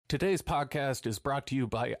Today's podcast is brought to you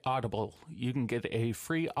by Audible. You can get a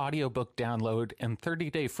free audiobook download and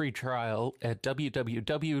 30-day free trial at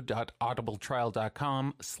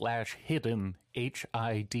www.audibletrial.com/hidden,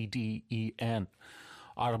 HIDDEN.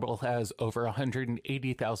 Audible has over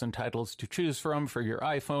 180,000 titles to choose from for your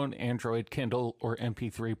iPhone, Android, Kindle, or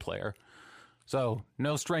MP3 player. So,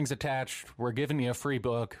 no strings attached. We're giving you a free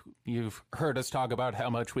book. You've heard us talk about how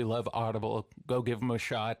much we love Audible. Go give them a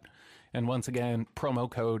shot. And once again,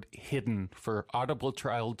 promo code HIDDEN for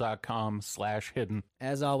audibletrial.com/hidden.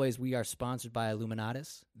 As always, we are sponsored by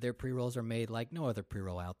Illuminatus. Their pre-rolls are made like no other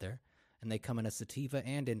pre-roll out there, and they come in a sativa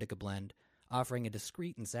and indica blend, offering a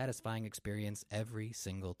discreet and satisfying experience every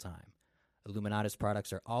single time. Illuminatus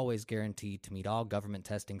products are always guaranteed to meet all government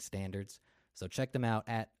testing standards, so check them out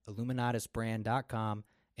at illuminatusbrand.com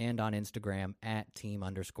and on Instagram at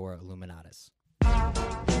 @team_Illuminatus.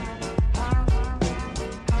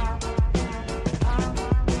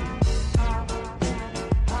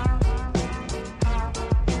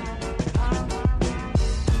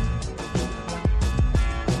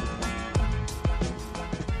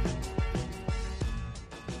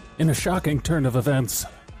 In a shocking turn of events,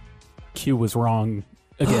 Q was wrong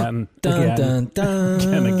again, again.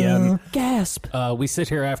 Gasp. We sit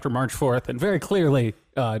here after March 4th, and very clearly,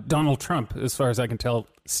 Donald Trump, as far as I can tell,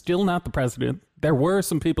 still not the president. There were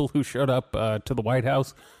some people who showed up to the White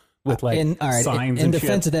House with signs in and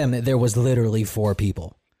defense shit. of them, there was literally 4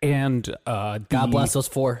 people. And God bless those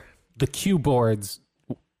 4. The Q boards,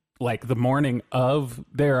 like the morning of,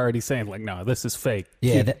 they're already saying, like, no, this is fake.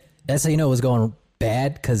 Yeah, that's how you know it was going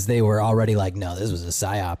bad, because they were already like, no, this was a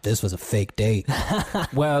psyop. This was a fake date.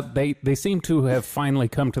 Well, they seem to have finally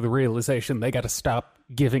come to the realization they got to stop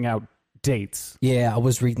giving out dates. Yeah, I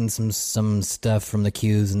was reading some stuff from the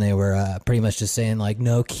Qs, and they were pretty much just saying, like,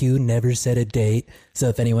 no, Q never set a date. So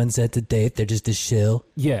if anyone sets a date, they're just a shill.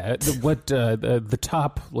 Yeah, what the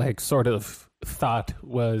top, like, sort of thought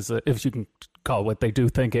was, if you can call what they do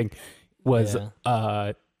thinking, was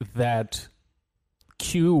that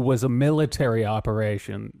Q was a military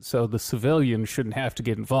operation, so the civilians shouldn't have to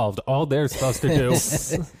get involved. All they're supposed to do,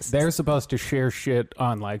 they're supposed to share shit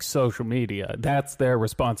on, like, social media. That's their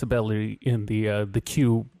responsibility in the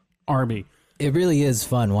Q army. It really is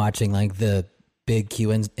fun watching, like, the big Q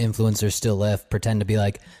influencers still left pretend to be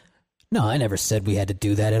like, no, I never said we had to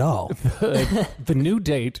do that at all. The new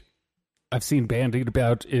date I've seen bandied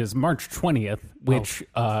about is March 20th, which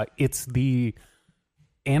it's the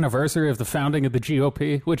anniversary of the founding of the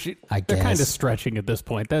GOP, which they're kind of stretching at this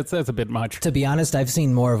point. That's a bit much. To be honest, I've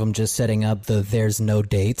seen more of them just setting up the there's no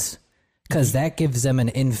dates, because that gives them an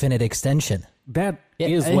infinite extension. That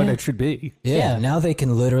is what it should be. Yeah, now they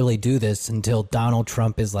can literally do this until Donald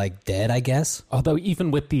Trump is, like, dead, I guess. Although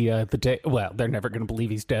even with the day, well, they're never going to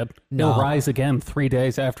believe he's dead. No. He'll rise again 3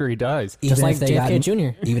 days after he dies. Just like JFK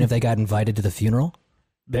Jr. Even if they got invited to the funeral?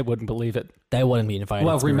 They wouldn't believe it. They wouldn't be invited.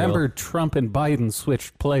 Well, remember, Trump and Biden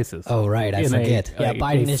switched places. Oh, right, I forget.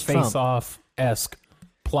 Biden is Trump. Face-off-esque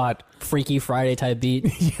plot. Freaky Friday type beat.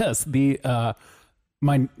 Yes,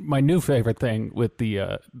 my new favorite thing with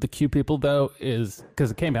the Q people, though, is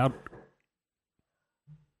because it came out.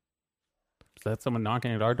 Is that someone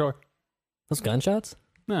knocking at our door? Those gunshots?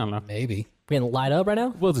 I don't know. Maybe. We getting light up right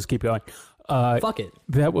now? We'll just keep going. Fuck it.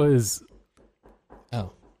 That was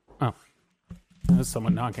Oh. that was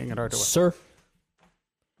someone knocking at our door. Sir.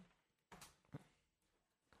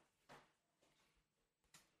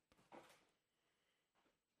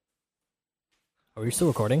 Are we still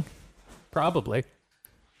recording? Probably.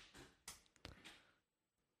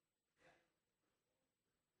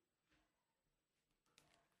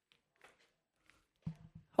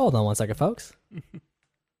 Hold on one second, folks.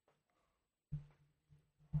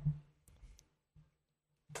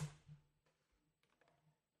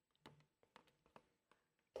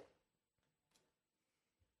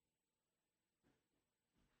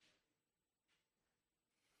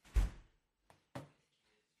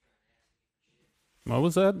 What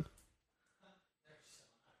was that?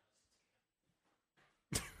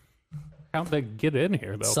 How'd they get in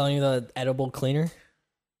here, though? Selling you the edible cleaner.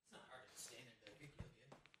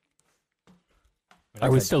 Are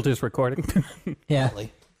we still just recording? Yeah.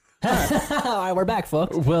 All right, we're back,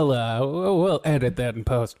 folks. We'll edit that in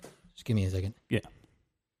post. Just give me a second. Yeah.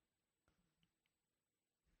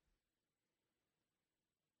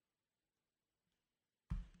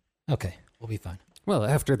 Okay, we'll be fine. Well,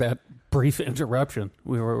 after that brief interruption,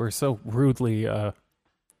 we were so rudely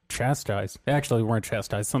chastised. Actually, we weren't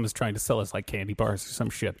chastised. Someone's trying to sell us, like, candy bars or some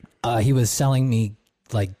shit. He was selling me,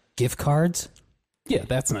 like, gift cards. Yeah,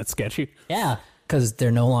 that's not sketchy. Yeah. Because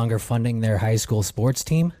they're no longer funding their high school sports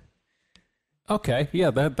team. Okay,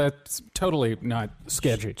 yeah, that's totally not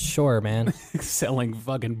sketchy. Sure, man. Selling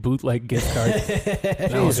fucking bootleg gift cards.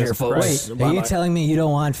 That was your fault. Christ. Wait, are you telling me you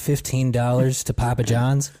don't want $15 to Papa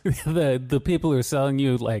John's? The people who are selling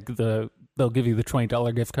you like they'll give you the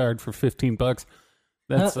 $20 gift card for $15.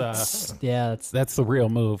 That's yeah, that's the real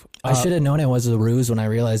move. I should have known it was a ruse when I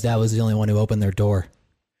realized I was the only one who opened their door.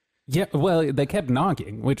 Yeah, well, they kept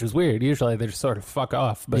knocking, which is weird. Usually they just sort of fuck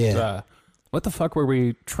off. But Yeah. What the fuck were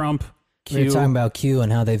we? Trump, Q. We were talking about Q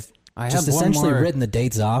and how they've I just have one essentially more- written the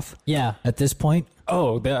dates off Yeah. at this point.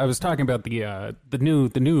 Oh, I was talking about the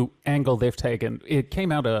new angle they've taken. It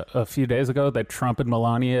came out a few days ago that Trump and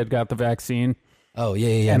Melania had got the vaccine. Oh,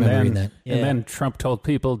 yeah, I remember reading that. Yeah. And then Trump told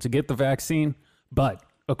people to get the vaccine. But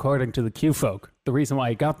according to the Q folk, the reason why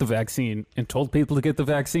he got the vaccine and told people to get the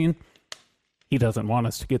vaccine, he doesn't want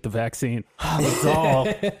us to get the vaccine. It's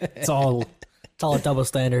all. It's all a double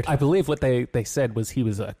standard. I believe what they said was he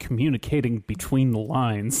was communicating between the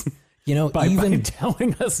lines You know, by even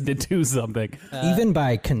telling us to do something. even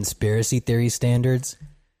by conspiracy theory standards,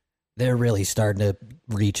 they're really starting to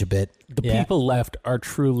reach a bit. The people left are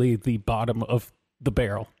truly the bottom of the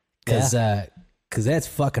barrel. Because that's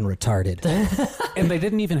fucking retarded. And they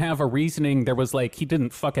didn't even have a reasoning. There was like, he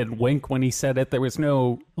didn't fucking wink when he said it. There was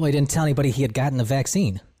no, Well, he didn't tell anybody he had gotten the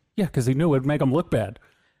vaccine. yeah, because he knew it would make him look bad.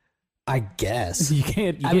 I guess. You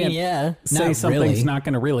can't yeah. say Not something's really. not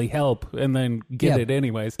going to really help and then get Yeah, it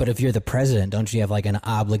anyways. But if you're the president, don't you have like an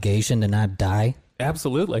obligation to not die?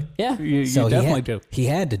 Absolutely. Yeah. You So definitely do. He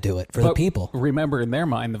had to do it for the But people. remember, in their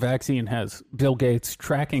mind, the vaccine has Bill Gates'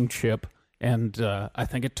 tracking chip, and I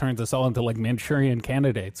think it turns us all into like Manchurian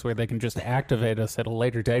candidates, where they can just activate us at a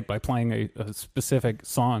later date by playing a specific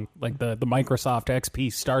song, like the Microsoft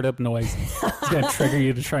XP startup noise. It's going to trigger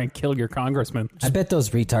you to try and kill your congressman. I bet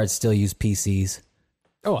those retards still use PCs.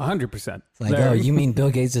 Oh, 100%. Like, oh, you mean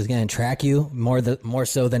Bill Gates is going to track you more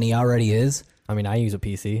so than he already is? I mean, I use a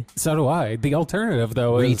PC. So do I. The alternative,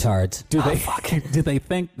 though, is Retards. do they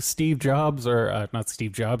think Steve Jobs or not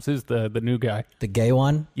Steve Jobs is the new guy? The gay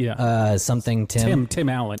one? Yeah. Something Tim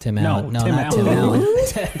Allen. Tim Allen. No, Tim not Allen.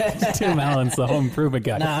 Tim Allen. Tim Allen's the home improvement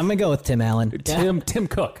guy. Nah, I'm going to go with Tim Allen. Tim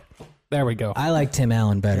Cook. There we go. I like Tim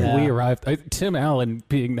Allen better. We arrived. Tim Allen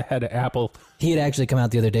being the head of Apple. He had actually come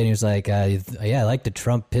out the other day and he was like, yeah, I like that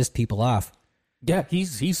Trump pissed people off. Yeah,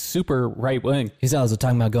 he's super right wing. He's always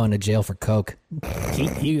talking about going to jail for coke.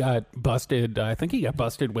 He got busted. I think he got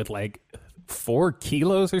busted with like 4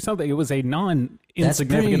 kilos or something. It was a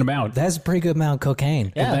non-insignificant amount. That's a pretty good amount of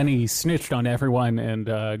cocaine. And then he snitched on everyone and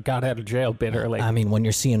got out of jail bitterly. I mean, when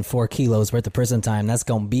you're seeing 4 kilos worth of prison time, that's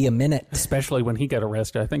going to be a minute. Especially when he got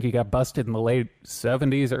arrested. I think he got busted in the late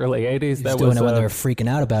 70s, early 80s. He's That doing was it when they were freaking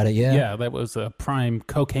out about it, yeah. yeah, that was a prime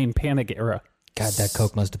cocaine panic era. God, that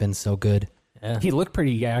coke must have been so good. He looked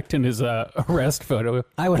pretty yacked in his arrest photo.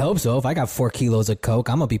 I would hope so. If I got 4 kilos of coke,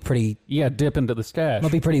 I'm gonna be pretty. Yeah, dip into the stash. I'm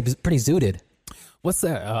gonna be pretty zooted. What's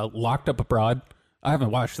that? Locked Up Abroad? I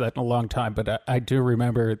haven't watched that in a long time, but I do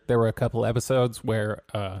remember there were a couple episodes where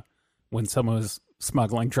when someone was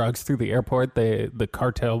smuggling drugs through the airport, the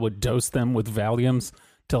cartel would dose them with Valiums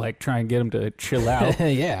to like try and get them to chill out.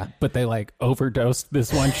 Yeah. But they like overdosed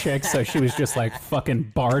this one chick, so she was just like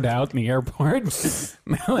fucking barred out in the airport.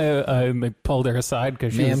 And they pulled her aside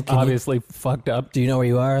because she Ma'am, was can you- obviously fucked up. Do you know where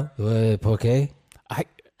you are? Okay. I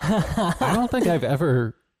don't think I've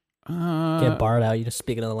ever. Get barred out. You just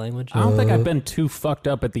speak another language. I don't think I've been too fucked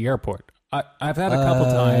up at the airport. I've had a couple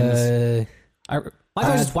times. My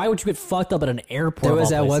question is, why would you get fucked up at an airport? There of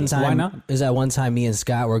was all that one places? time. Why not? There's that one time me and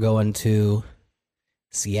Scott were going to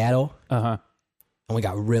Seattle. Uh-huh. And we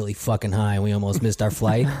got really fucking high and we almost missed our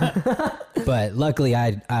flight. But luckily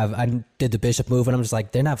I did the Bishop move and I'm just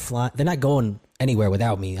like, they're not going anywhere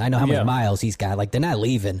without me. I know how Yeah. many miles he's got. Like, they're not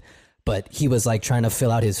leaving. But he was like trying to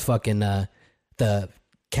fill out his fucking the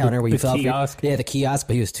counter where you The fill out kiosk? Yeah, the kiosk,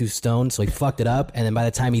 but he was too stoned, so he fucked it up, and then by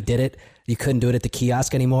the time he did it, you couldn't do it at the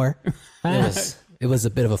kiosk anymore. It was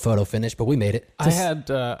a bit of a photo finish, but we made it. I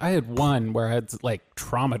had one where I had like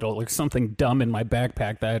Tramadol or something dumb in my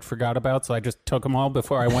backpack that I had forgot about, so I just took them all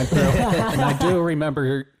before I went through. And I do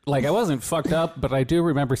remember, like, I wasn't fucked up, but I do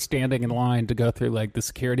remember standing in line to go through like the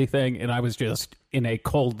security thing, and I was just in a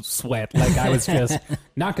cold sweat. Like, I was just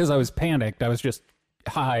not because I was panicked, I was just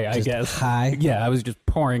high. I Just guess high? Yeah, I was just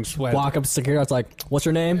pouring sweat. Walk up to security. I was like, "What's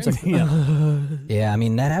your name?" It's like, Yeah, I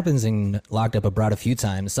mean, that happens in Locked Up Abroad a few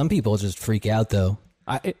times. Some people just freak out, though.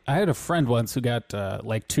 I had a friend once who got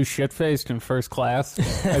like too shit-faced in first class,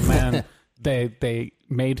 and then they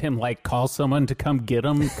made him like call someone to come get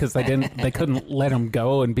him because they couldn't let him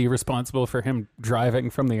go and be responsible for him driving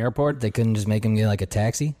from the airport. They couldn't just make him get like a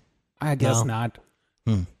taxi. I guess No. not.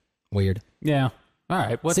 Weird. Yeah. All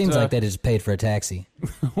right. What, Seems like they just paid for a taxi.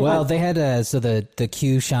 Well, they had the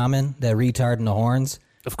Q shaman, the retard in the horns.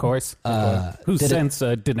 Of course. Who did it- since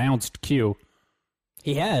denounced Q.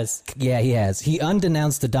 He has. Yeah, he has. He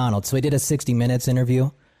undenounced the Donald, so he did a 60 Minutes interview.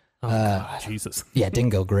 Jesus. Yeah, it didn't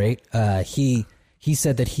go great. He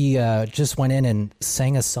said that he just went in and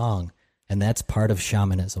sang a song, and that's part of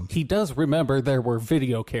shamanism. He does remember there were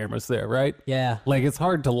video cameras there, right? Yeah. Like, it's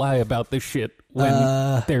hard to lie about this shit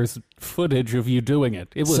when there's footage of you doing it.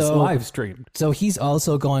 It was So- live streamed. So he's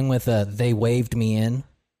also going with they waved me in.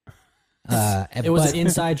 It was an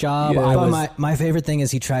inside job. Yeah. I But was, my favorite thing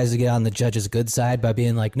is he tries to get on the judge's good side by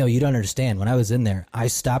being like, no, you don't understand. When I was in there, I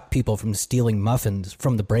stopped people from stealing muffins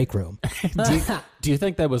from the break room. Do you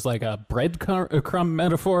think that was like a breadcrumb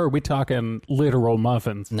metaphor? Or are we talking literal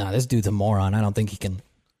muffins? No, this dude's a moron. I don't think he can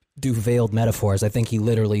do veiled metaphors. I think he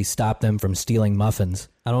literally stopped them from stealing muffins.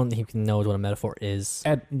 I don't think he knows what a metaphor is.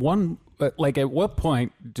 At what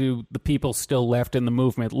point do the people still left in the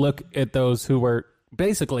movement look at those who were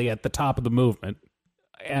basically at the top of the movement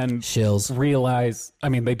and Shills. realize, I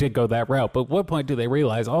mean, they did go that route, but what point do they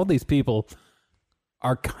realize all these people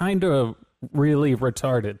are kind of really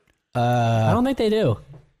retarded? I don't think they do.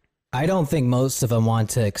 I don't think most of them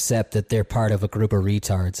want to accept that they're part of a group of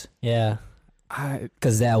retards, Yeah.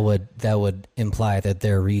 because that would imply that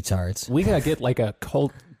they're retards. We gotta get like a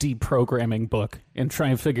cult deprogramming book and try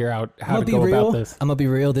and figure out how to I'm go gonna be real. about this. I'm gonna be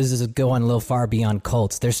real. This is going a little far beyond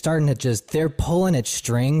cults. They're starting to they're pulling at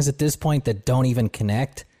strings at this point that don't even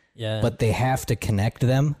connect, Yeah. but they have to connect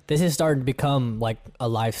them. this is starting to become like a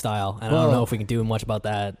lifestyle, and I Well- don't know if we can do much about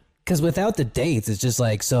that. Because without the dates, it's just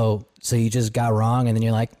like so you just got wrong, and then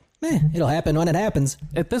you're like, it'll happen when it happens.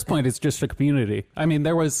 At this point, it's just a community. I mean,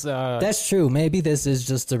 there was That's true. Maybe this is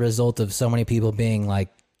just the result of so many people being like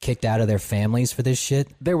kicked out of their families for this shit.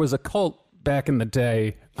 a cult back in the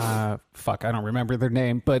day. I don't remember their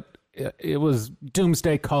name, but it was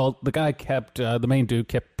Doomsday Cult. The guy the main dude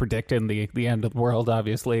kept predicting the end of the world.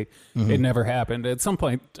 Obviously, it never happened. At some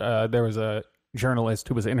point, there was a journalist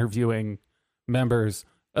who was interviewing members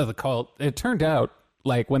of the cult. It turned out,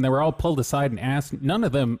 like, when they were all pulled aside and asked, none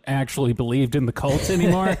of them actually believed in the cults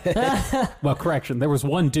anymore. Well, correction, there was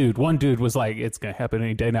one dude. One dude was like, it's going to happen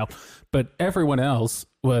any day now. But everyone else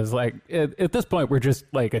was like, at this point, we're just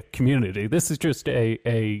like a community. This is just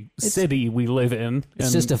a city we live in. It's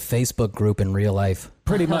and just a Facebook group in real life.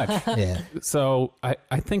 pretty much. Yeah. So I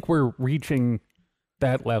think we're reaching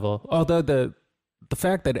that level. Although the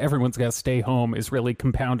fact that everyone's got to stay home is really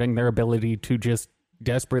compounding their ability to just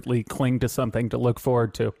desperately cling to something to look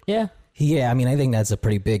forward to. Yeah. Yeah, I mean, I think that's a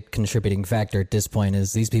pretty big contributing factor at this point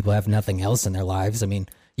is these people have nothing else in their lives. I mean,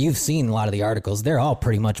 you've seen a lot of the articles. They're all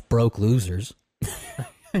pretty much broke losers.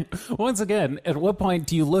 Once again, at what point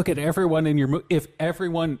do you look at everyone in your if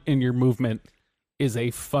everyone in your movement is a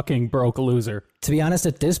fucking broke loser? To be honest,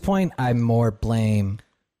 at this point, I more blame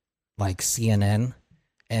like CNN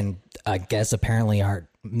and I guess apparently our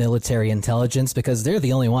military intelligence because they're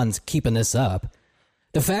the only ones keeping this up.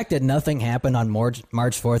 The fact that nothing happened on March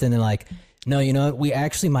 4th and they're like, no, you know what? We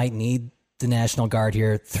actually might need the National Guard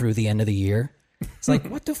here through the end of the year. It's like,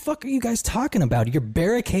 what the fuck are you guys talking about? You're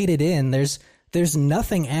barricaded in. There's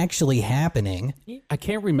nothing actually happening. I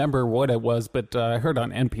can't remember what it was, but I heard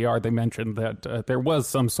on NPR they mentioned that there was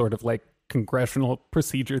some sort of like congressional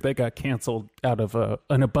procedure that got canceled out of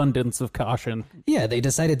an abundance of caution. Yeah, they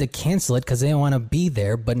decided to cancel it because they didn't want to be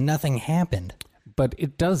there, but nothing happened. But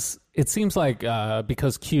it seems like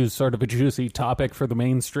because Q is sort of a juicy topic for the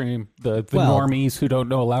mainstream, the Well, normies who don't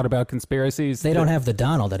know a lot about conspiracies, They don't have the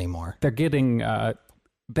Donald anymore. they're getting,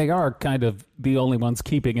 they are kind of the only ones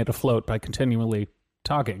keeping it afloat by continually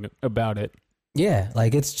talking about it. Yeah,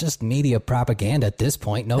 like it's just media propaganda at this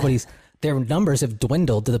point. Their numbers have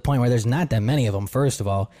dwindled to the point where there's not that many of them, first of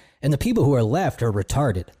all. And the people who are left are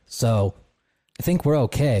retarded. So I think we're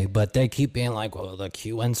okay, but they keep being like, well, the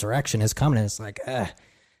Q insurrection is coming. And it's like,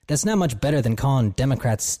 that's not much better than calling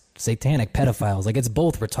Democrats satanic pedophiles. Like, it's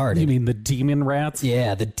both retarded. You mean the demon rats?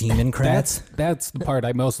 Yeah, the demon crats. That's the part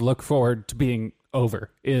I most look forward to being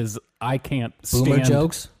over, is I can't Boomer stand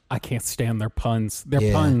jokes? I can't stand their puns. Their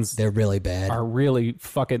Yeah, puns they're really bad. are really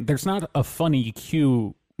fucking, there's not a funny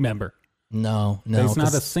Q member. No. There's not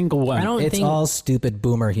 'cause a single one. I don't it's think. all stupid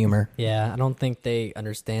boomer humor. Yeah, I don't think they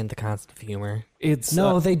understand the concept of humor. It's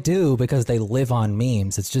No, they do because they live on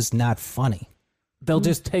memes. It's just not funny. they'll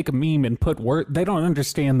just take a meme and put word. They don't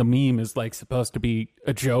understand the meme is like supposed to be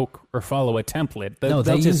a joke or follow a template. No,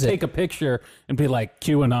 they they'll just use it. take a picture and be like,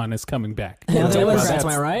 QAnon is coming back. Now, there was- Democrats,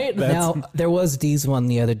 am I right? Now, there was Dee's one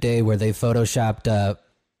the other day where they photoshopped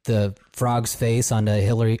the frog's face onto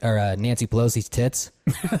Hillary or Nancy Pelosi's tits.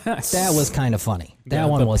 That was kind of funny. That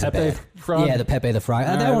one wasn't Pepe bad. frog? Yeah, the Pepe the Frog.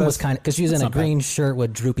 That one was kind of because she was in a green shirt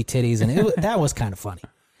with droopy titties, and that was kind of funny.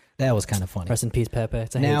 That was kind of funny. Rest in peace, Pepe.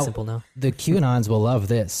 It's a Now, hate symbol now. The QAnons will love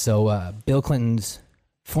this. So Bill Clinton's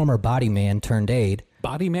former body man turned aide.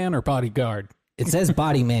 Body man or bodyguard? It says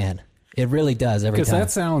body man. It really does every Because time.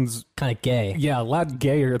 that sounds, Kind of gay. yeah, a lot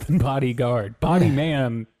gayer than bodyguard. Body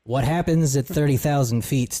man. What happens at 30,000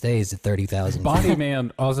 feet stays at 30,000 feet. Body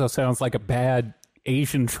man also sounds like a bad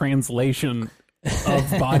Asian translation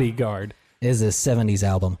of bodyguard. It is a 70s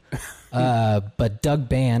album. But Doug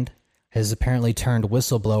Band has apparently turned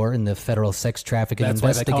whistleblower in the federal sex trafficking That's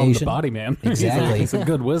why they call him the investigation. body man. Exactly. He's a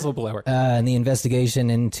good whistleblower. In the investigation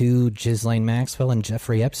into Ghislaine Maxwell and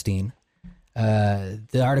Jeffrey Epstein.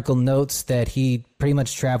 The article notes that he pretty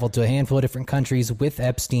much traveled to a handful of different countries with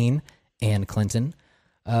Epstein and Clinton.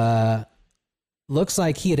 Looks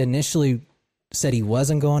like he had initially said he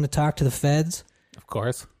wasn't going to talk to the feds. Of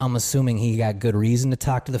course. I'm assuming he got good reason to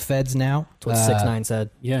talk to the feds now. That's what 6ix9ine said.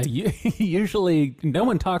 Yeah, usually no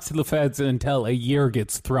one talks to the feds until a year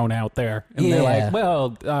gets thrown out there. And they're Yeah. like,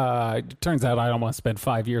 well, it turns out I don't want to spend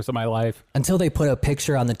 5 years of my life. Until they put a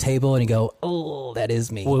picture on the table and you go, oh, that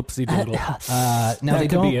is me. Whoopsie doodle. Now that they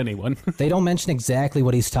could don't. be anyone. They don't mention exactly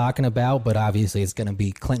what he's talking about, but obviously it's going to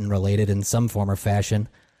be Clinton related in some form or fashion.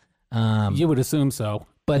 You would assume so.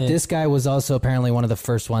 But this guy was also apparently one of the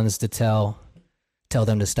first ones to tell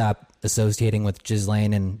them to stop associating with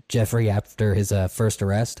Ghislaine and Jeffrey after his first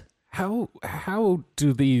arrest. How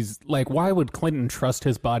do these, like, why would Clinton trust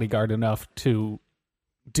his bodyguard enough to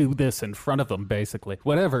do this in front of him, basically?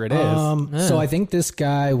 Whatever it is. So I think this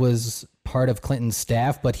guy was part of Clinton's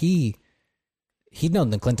staff, but he'd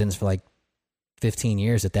known the Clintons for like 15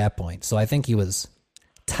 years at that point. So I think he was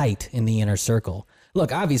tight in the inner circle.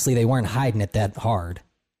 Look, obviously they weren't hiding it that hard.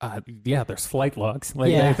 Yeah, there's flight logs. Like,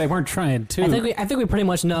 Yeah. they weren't trying to. I think we pretty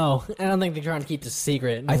much know. I don't think they're trying to keep this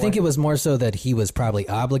secret. I think it was more so that he was probably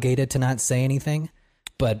obligated to not say anything.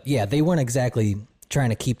 But yeah, they weren't exactly trying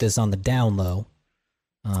to keep this on the down low.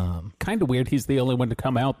 Kind of weird he's the only one to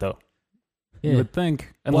come out, though. Yeah. You would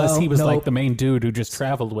think. Unless Well, he was no. like the main dude who just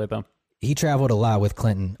traveled with him. He traveled a lot with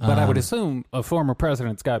Clinton. But I would assume a former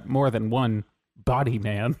president's got more than one body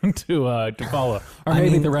man to follow. Or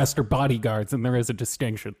maybe the rest are bodyguards and there is a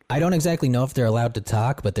distinction. I don't exactly know if they're allowed to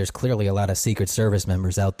talk, but there's clearly a lot of Secret Service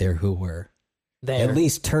members out there who were there. at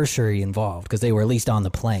least tertiary involved because they were at least on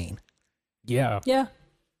the plane. Yeah. Yeah.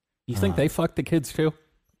 You think they fucked the kids too?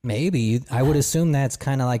 Maybe. I would assume that's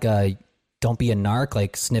kind of like a don't be a narc,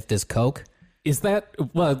 like sniff this coke. Is that,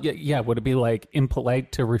 well, yeah, would it be like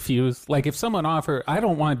impolite to refuse? Like if someone offered, I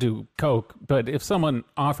don't want to do coke, but if someone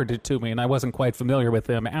offered it to me and I wasn't quite familiar with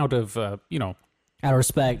them out of, Out of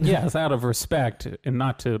respect. yes, out of respect and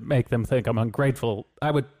not to make them think I'm ungrateful,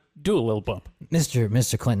 I would do a little bump.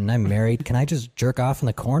 Mr. Clinton, I'm married. Can I just jerk off in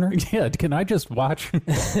the corner? Yeah, can I just watch?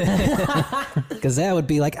 Because that would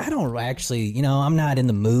be like, I don't actually, I'm not in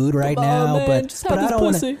the mood right Come on, now, man, just but have I this don't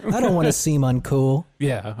want pussy. to. I don't want to seem uncool.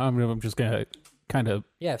 Yeah, I'm just going to kind of,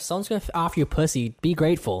 Yeah, if someone's going to offer you pussy, be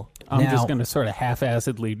grateful. I'm Now- just going to sort of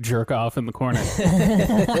half-assedly jerk off in the corner.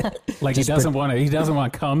 Like he doesn't want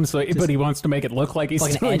to come, so but he wants to make it look like he's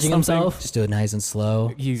Fucking doing edging something. himself. Just do it nice and slow.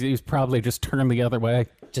 He's probably just turned the other way.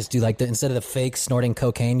 Just do like instead of the fake snorting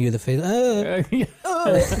cocaine, you do the fake.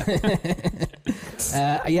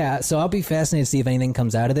 Yeah, so I'll be fascinated to see if anything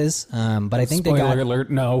comes out of this. But I think Spoiler alert,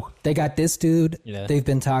 no. they got this dude. Yeah. They've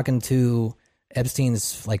been talking to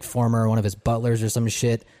Epstein's like former one of his butlers or some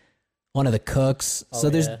shit, one of the cooks. So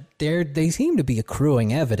they seem to be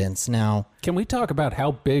accruing evidence now. Can we talk about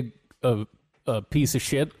how big a piece of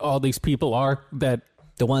shit all these people are? That,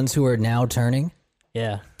 The ones who are now turning.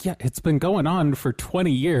 Yeah. yeah, it's been going on for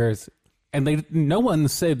 20 years, and no one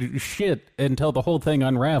said shit until the whole thing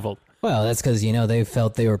unraveled. Well, that's because they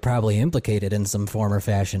felt they were probably implicated in some form or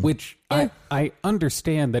fashion. Which I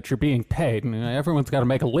understand that you're being paid, and everyone's got to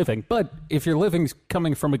make a living. But if your living's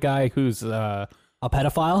coming from a guy who's A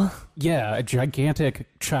pedophile? a gigantic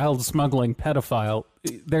child smuggling pedophile,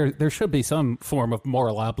 there should be some form of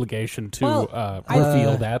moral obligation to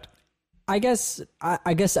reveal that. I guess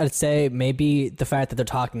I'd say maybe the fact that they're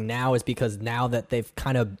talking now is because now that they've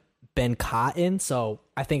kind of been caught in, so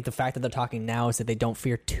I think the fact that they're talking now is that they don't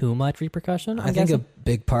fear too much repercussion. I think a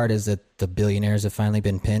big part is that the billionaires have finally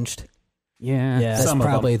been pinched. Yeah, That's some of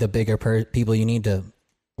them. probably the bigger people you need to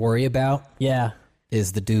worry about Yeah.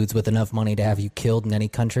 is the dudes with enough money to have you killed in any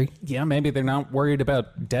country. Yeah, maybe they're not worried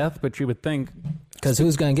about death, but you would think. Because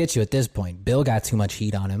who's going to get you at this point? Bill got too much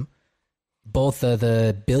heat on him. Both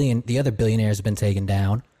the other billionaires have been taken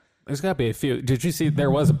down. There's got to be a few. Did you see there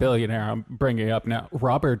was a billionaire I'm bringing up now?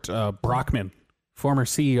 Robert Brockman, former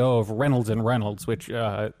CEO of Reynolds and Reynolds, which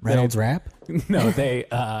Reynolds Wrap? No,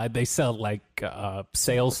 they sell like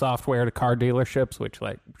sales software to car dealerships, which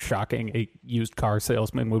like shocking. A used car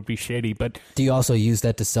salesman would be shady, but Do you also use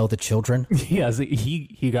that to sell to children? yes,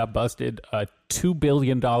 he got busted $2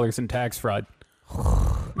 billion in tax fraud.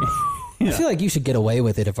 I feel like you should get away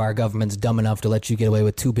with it if our government's dumb enough to let you get away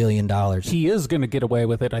with $2 billion. He is going to get away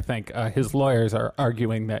with it, I think. His lawyers are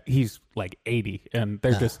arguing that he's like 80, and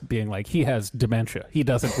they're just being like, he has dementia. He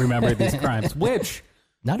doesn't remember these crimes, which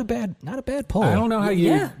Not a bad poll. I don't know how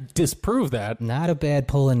you disprove that. Not a bad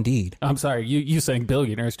poll indeed. I'm sorry, you saying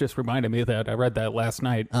billionaires just reminded me of that. I read that last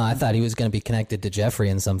night. I thought he was going to be connected to Jeffrey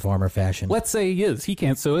in some form or fashion. Let's say he is. He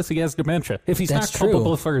can't sue us. He has dementia. If he's That's not true.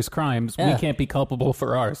 culpable for his crimes, we Yeah. can't be culpable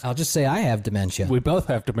for ours. I'll just say I have dementia. We both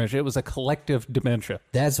have dementia. It was a collective dementia.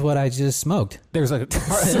 That's what I just smoked. There's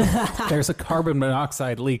a carbon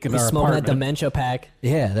monoxide leak in He's our smoking that apartment. dementia pack.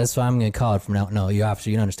 Yeah, that's what I'm going to call it from now. No, you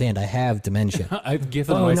officer, you don't understand. I have dementia. I've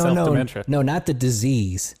given myself dementia. No, not the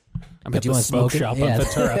disease. I'm But at you the wanna smoke smoke it? shop Yeah. on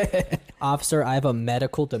Ventura. Officer, I have a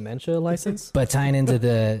medical dementia license. But tying into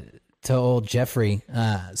to old Jeffrey,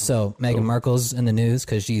 so Meghan Markle's in the news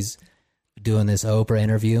because she's doing this Oprah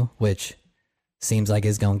interview, which seems like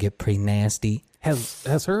it's going to get pretty nasty.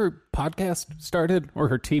 Has her podcast started or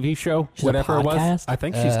her TV show, She's a whatever it was? podcast? I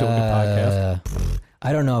think she's doing a podcast.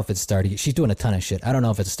 I don't know if it's started. She's doing a ton of shit. I don't know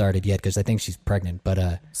if it's started yet because I think she's pregnant.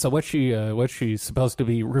 But So what's she supposed to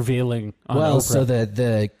be revealing on well, Oprah? so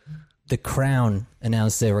the Crown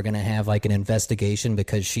announced they were going to have like an investigation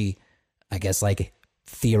because she, I guess, like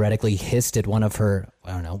theoretically hissed at one of her,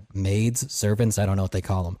 I don't know, maids, servants. I don't know what they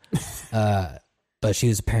call them. But she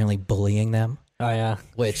was apparently bullying them, Oh yeah.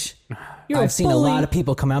 which You're a I've seen a bully. lot of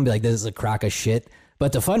people come out and be like, this is a crock of shit.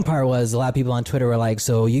 But the fun part was a lot of people on Twitter were like,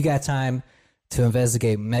 so you got time to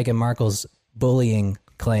investigate Meghan Markle's bullying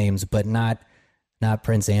claims, but not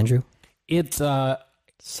Prince Andrew? It's I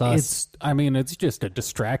mean, it's just a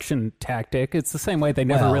distraction tactic. It's the same way they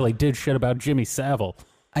never Well- really did shit about Jimmy Savile.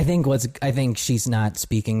 I think she's not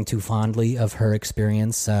speaking too fondly of her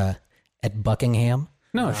experience at Buckingham.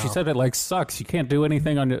 No, she said it like sucks. You can't do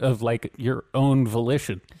anything of like your own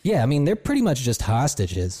volition. Yeah, I mean they're pretty much just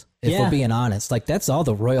hostages. If Yeah. we're being honest, like that's all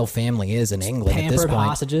the royal family is in England at this Pampered point.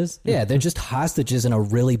 hostages. Yeah, they're just hostages in a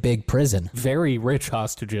really big prison. Very rich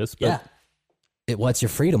hostages. But, What's your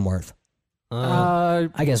freedom worth? I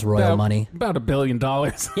guess royal money. About $1 billion.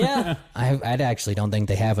 Yeah. I actually don't think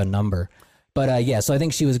they have a number. But so I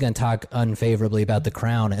think she was going to talk unfavorably about the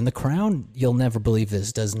Crown. And the Crown, you'll never believe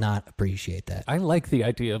this, does not appreciate that. I like the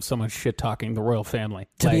idea of someone shit talking the royal family.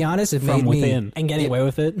 To be honest, it from made me- within. And getting away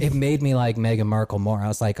with it. It made me like Meghan Markle more. I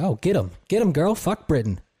was like, oh, get him, girl. Fuck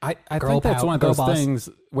Britain. I Girl think that's power- one of girl those boss. things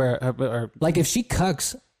where Like if she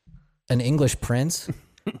cucks an English prince,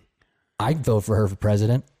 I'd vote for her for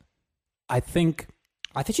president. I think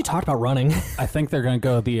she talked about running. I think they're going to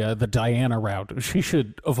go the Diana route. She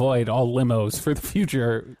should avoid all limos for the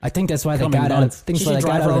future. I think that's why they Coming got out. months. Of, She should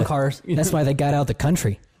drive her own cars. That's why they got out of the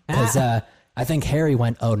country. Because I think Harry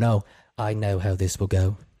went, oh no, I know how this will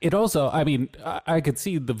go. It also, I mean, I could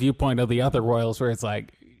see the viewpoint of the other royals where it's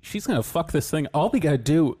like, she's going to fuck this thing. All we got to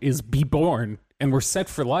do is be born and we're set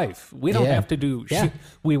for life. We don't Yeah. have to do Yeah.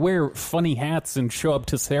 we wear funny hats and show up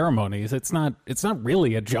to ceremonies. It's not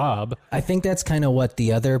really a job. I think that's kind of what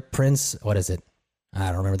the other prince, what is it? I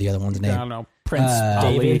don't remember the other one's I name. don't know. Prince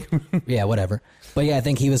Ali. Yeah, whatever. But yeah, I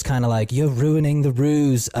think he was kind of like, you're ruining the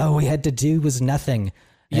ruse. All we had to do was nothing.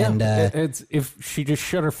 Yeah, And, it's if she just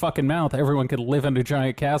shut her fucking mouth, everyone could live in a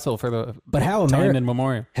giant castle for the but how time in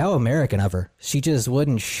memoriam. How American of her. She just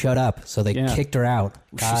wouldn't shut up, so they Yeah. kicked her out.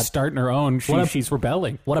 She's starting her own. She's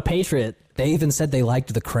rebelling. What a patriot. They even said they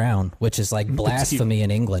liked The Crown, which is like blasphemy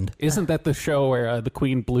in England. Isn't that the show where the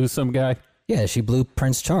queen blew some guy? Yeah, she blew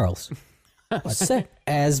Prince Charles. Sick.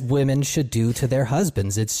 As women should do to their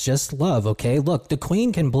husbands. It's just love, okay? Look, the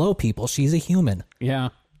queen can blow people. She's a human. Yeah.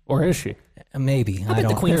 Or is she? Maybe. I bet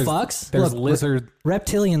don't the queen There's- fucks. There's Look, lizard.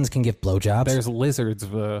 Reptilians can give blowjobs. There's lizards.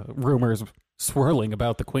 Rumors swirling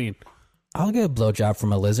about the queen. I'll get a blowjob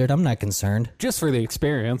from a lizard. I'm not concerned. Just for the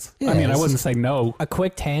experience. Yeah, I mean, I it's- wouldn't say no. A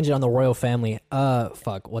quick tangent on the royal family.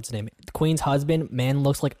 What's his name? The queen's husband, man,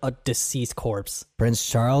 looks like a deceased corpse. Prince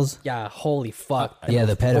Charles? Yeah, holy fuck. Yeah,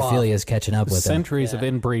 the pedophilia is catching up with him. Centuries of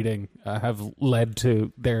inbreeding have led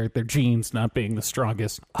to their genes not being the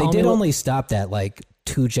strongest. They Only did look- only stop that like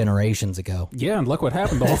 2 generations ago. Yeah, and look what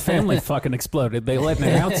happened. The whole family fucking exploded. They let in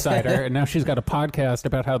an outsider, and now she's got a podcast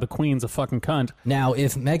about how the queen's a fucking cunt. Now,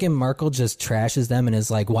 if Meghan Markle just trashes them and is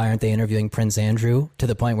like, why aren't they interviewing Prince Andrew to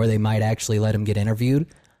the point where they might actually let him get interviewed?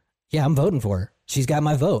 Yeah, I'm voting for her. She's got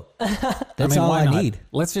my vote. That's all why I not? need.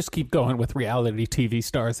 Let's just keep going with reality TV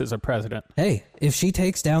stars as a president. Hey, if she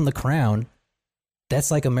takes down the crown,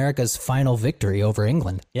 that's like America's final victory over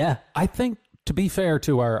England. Yeah. I think, to be fair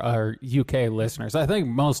to our UK listeners, I think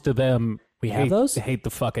most of them have those? hate the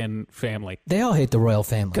fucking family. They all hate the royal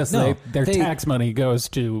family. Because No, their tax money goes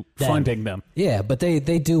to funding them. Yeah, but they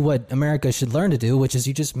do what America should learn to do, which is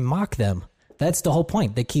you just mock them. That's the whole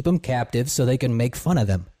point. They keep them captive so they can make fun of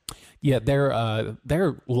them. Yeah,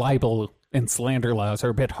 their libel and slander laws are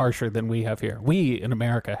a bit harsher than we have here. We in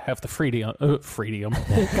America have the freedom.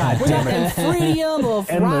 God damn it. Freedom of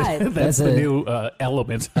And right. that's the new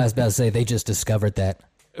element. I was about to say, they just discovered that.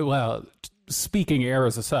 Well, speaking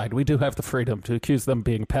errors aside, we do have the freedom to accuse them of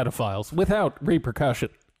being pedophiles without repercussion.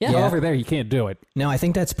 Yeah. Over there, you can't do it. No, I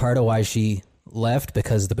think that's part of why she left,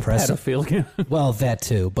 because the press... Pedophilia. Well, that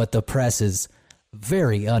too, but the press is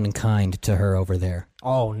very unkind to her over there.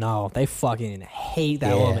 Oh, no. They fucking hate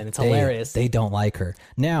that Yeah, woman. It's hilarious. They don't like her.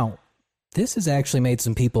 Now, this has actually made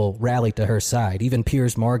some people rally to her side. Even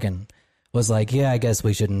Piers Morgan was like, yeah, I guess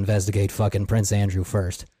we should investigate fucking Prince Andrew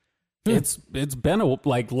first. It's been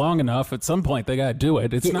long enough. At some point, they got to do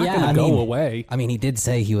it. It's not Yeah, going I to go mean- away. I mean, he did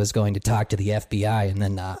say he was going to talk to the FBI, and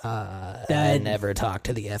then I never talked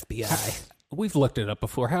to the FBI. We've looked it up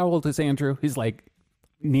before. How old is Andrew? He's like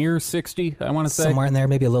near 60, I want to say. Somewhere in there,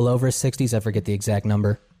 maybe a little over 60s. I forget the exact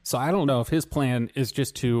number. So I don't know if his plan is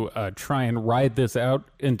just to try and ride this out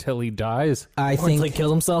until he dies. I Or until he think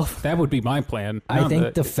kills himself. That would be my plan. I Not think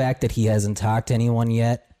that- the fact that he hasn't talked to anyone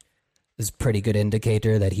yet is a pretty good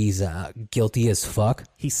indicator that he's guilty as fuck.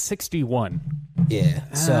 he's 61. Yeah.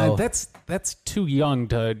 So That's too young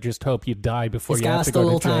to just hope you die before He's you have got to still a go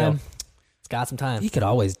little to jail. time. It's got some time. he could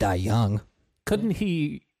always die young. Couldn't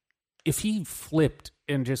he, if he flipped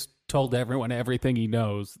and just told everyone everything he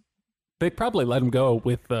knows, they'd probably let him go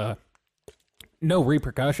with no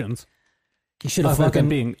repercussions. He should have Other than fucking.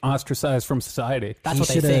 being ostracized from society. That's he what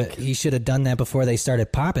they shoulda- think. He should have done that before they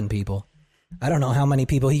started popping people. I don't know how many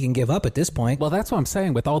people he can give up at this point. Well, that's what I'm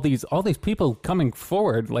saying. With all these people coming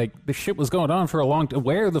forward, like the shit was going on for a long time.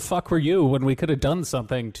 Where the fuck were you when we could have done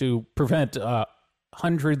something to prevent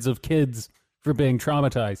hundreds of kids from being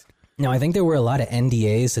traumatized? No, I think there were a lot of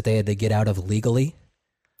NDAs that they had to get out of legally.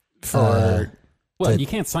 You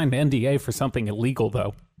can't sign an NDA for something illegal,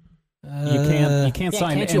 though. You can't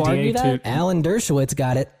sign can't an you NDA argue to. that? Alan Dershowitz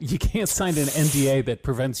got it. You can't sign an NDA that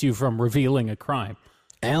prevents you from revealing a crime.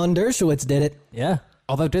 Alan Dershowitz did it. Yeah.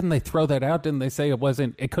 Although, didn't they throw that out? Didn't they say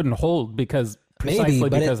it couldn't hold precisely Maybe,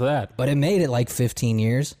 but because of that? But it made it like 15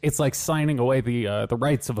 years. It's like signing away the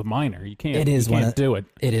rights of a minor. You can't. It is You one can't of, do it.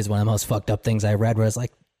 It is one of the most fucked up things I read where it's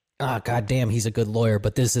like, goddamn, he's a good lawyer,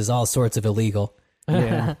 but this is all sorts of illegal.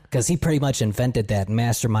 Yeah. Because he pretty much invented that,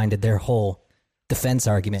 masterminded their whole defense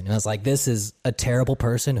argument. And I was like, this is a terrible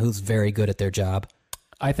person who's very good at their job.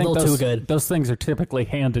 I think Little too good. those things are typically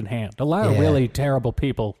hand in hand. A lot of Yeah. really terrible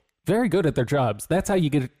people, very good at their jobs. That's how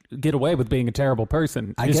you get away with being a terrible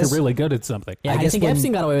person. I is guess- you're really good at something. Yeah, I, guess think when-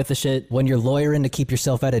 Epstein got away with the shit. When you're lawyering to keep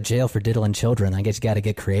yourself out of jail for diddling children, I guess you got to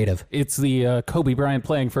get creative. It's the Kobe Bryant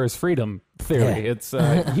playing for his freedom theory. Yeah. It's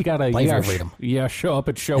you gotta Play for your freedom. Yeah, show up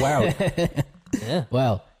and show out.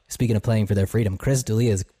 Well, speaking of playing for their freedom, Chris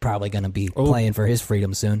D'Elia is probably going to be playing for his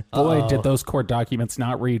freedom soon. Boy, did those court documents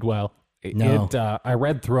not read well. No. I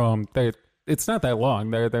read through them. It's not that long.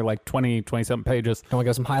 They're like 20-something pages. Can we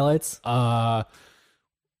go some highlights?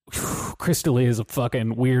 Chris D'Elia is a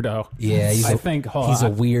fucking weirdo. Yeah, I think he's a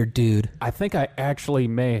weird dude. I think I actually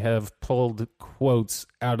may have pulled quotes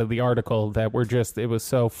out of the article that were just, it was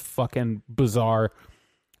so fucking bizarre.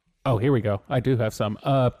 Oh, here we go. I do have some.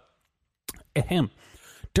 Ahem.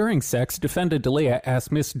 During sex, defendant D'Elia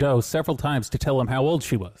asked Miss Doe several times to tell him how old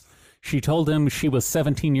she was. She told him she was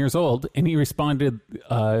 17 years old, and he responded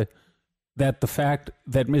that the fact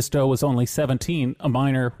that Miss Doe was only 17, a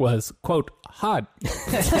minor, was, quote, hot.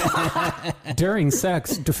 During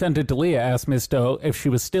sex, defendant D'Elia asked Miss Doe if she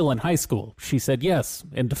was still in high school. She said yes,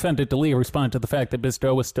 and defendant D'Elia responded to the fact that Miss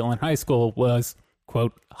Doe was still in high school was,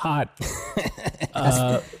 quote, hot.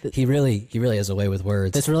 He really has a way with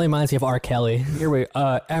words. This really reminds me of R. Kelly. Here we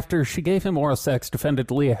after she gave him oral sex, defendant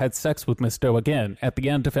D'Elia had sex with Miss Doe again. At the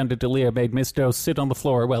end, defendant D'Elia made Miss Doe sit on the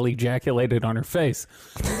floor while he ejaculated on her face.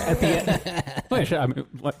 At the end, which, I mean,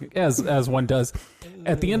 as one does.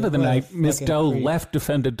 At the end of the night, Miss Doe left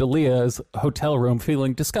defendant D'Elia's hotel room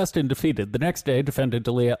feeling disgusted and defeated. The next day, defendant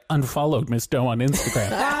D'Elia unfollowed Miss Doe on Instagram.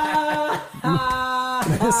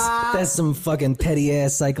 That's some fucking petty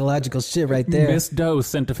ass psychological shit right there. Miss Doe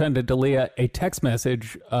sent defendant D'Elia a text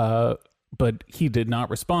message but he did not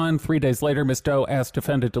respond. 3 days later, Miss Doe asked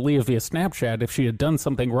defendant D'Elia via Snapchat if she had done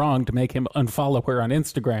something wrong to make him unfollow her on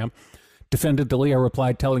Instagram. Defendant D'Elia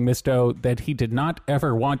replied, telling Miss Doe that he did not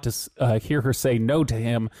ever want to hear her say no to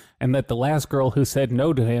him, and that the last girl who said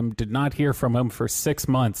no to him did not hear from him for 6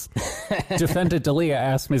 months. Defendant D'Elia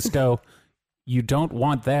asked Miss Doe, "You don't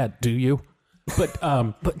want that, do you?"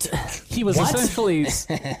 But he was essentially,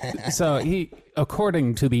 so he,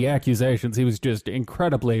 according to the accusations, he was just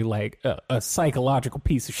incredibly like a psychological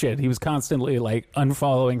piece of shit. He was constantly like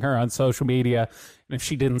unfollowing her on social media. And if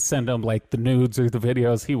she didn't send him like the nudes or the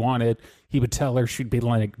videos he wanted, he would tell her she'd be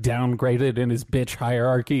like downgraded in his bitch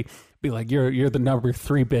hierarchy. Be like, you're the number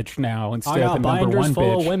 3 bitch now instead of the number 1 full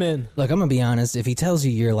bitch. of women. Look, I'm gonna be honest. If he tells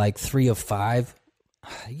you you're like 3 of 5,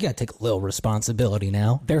 you gotta take a little responsibility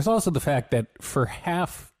now. There's also the fact that for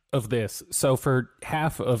half of this, so for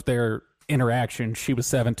half of their interaction, she was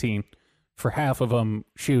 17. For half of them,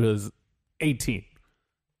 she was 18.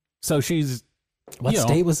 So she's... What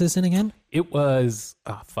state was this in again? It was...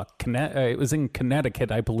 Oh, fuck. It was in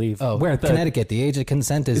Connecticut, I believe. Oh, where Connecticut. The age of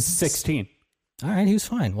consent is 16. All right, he was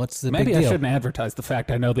fine. What's the Maybe big I deal? shouldn't advertise the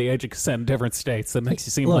fact I know the age of consent in different states. That makes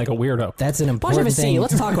you seem Look, like a weirdo. That's an Watch important MSC. thing.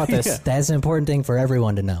 Let's talk about this. Yeah. That's an important thing for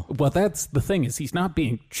everyone to know. Well, that's the thing, is he's not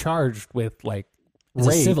being charged with, like, It's a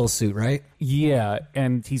rape. civil suit, right? Yeah,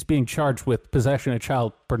 and he's being charged with possession of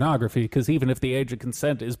child pornography, because even if the age of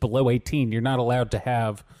consent is below 18, you're not allowed to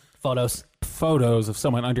have photos of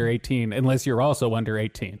someone under 18 unless you're also under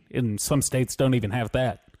 18. And some states don't even have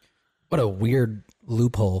that. What a weird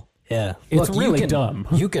loophole. Yeah. It's Look, you really can- dumb.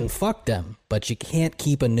 You can fuck them, but you can't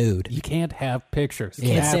keep a nude. You can't have pictures.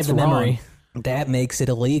 Can't That's save the wrong. memory. That makes it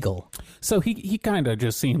illegal. So he kind of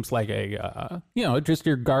just seems like a, just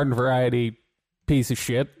your garden variety piece of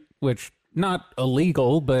shit, which not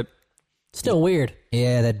illegal, but Still weird.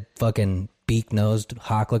 Yeah, that fucking beak-nosed,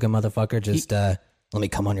 hawk-looking motherfucker just, let me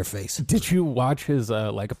come on your face. did you watch his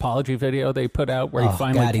like apology video they put out where he Oh,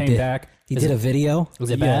 finally God, he came did. back? He did a video? Was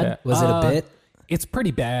it Yeah. bad? Was it a bit? It's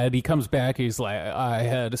pretty bad. He comes back. He's like, I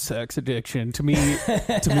had a sex addiction. To me,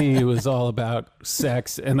 it was all about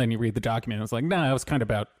sex. And then you read the document. It's like, nah, it was kind of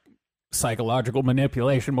about psychological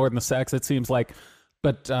manipulation more than the sex, it seems like.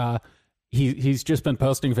 But he's just been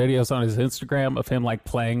posting videos on his Instagram of him like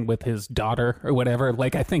playing with his daughter or whatever.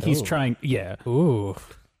 Like, I think he's trying. Yeah. Ooh.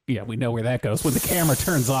 Yeah, we know where that goes. When the camera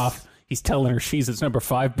turns off, he's telling her she's his number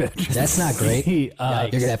 5 bitch. That's not great. He, You're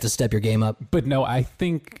going to have to step your game up. but no, I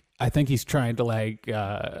think he's trying to like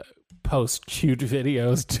post cute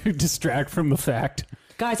videos to distract from the fact.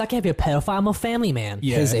 Guys, I can't be a pedophile. I'm a family man.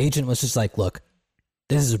 Yeah. His agent was just like, look,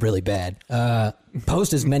 this is really bad.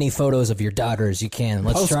 Post as many photos of your daughter as you can.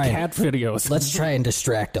 Let's Post try cat videos. Let's try and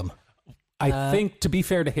distract them. I think, to be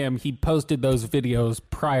fair to him, he posted those videos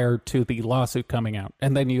prior to the lawsuit coming out.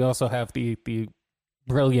 And then you also have the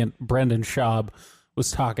brilliant Brendan Schaub was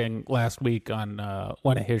talking last week on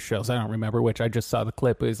one of his shows. I don't remember which. I just saw the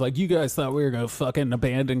clip. He's like, you guys thought we were going to fucking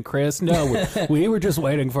abandon Chris? No, we were just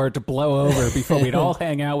waiting for it to blow over before we'd all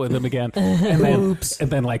hang out with him again. And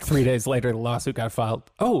then like 3 days later, the lawsuit got filed.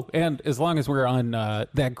 Oh, and as long as we're on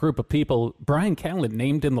that group of people, Brian Callen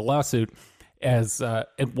named in the lawsuit as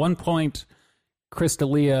at one point, Chris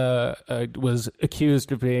D'Elia was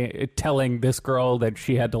accused of telling this girl that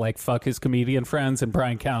she had to like fuck his comedian friends, and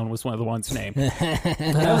Brian Callen was one of the ones named.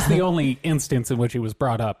 That was the only instance in which he was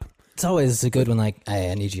brought up. It's always a good one, like,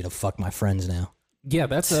 hey, I need you to fuck my friends now. Yeah,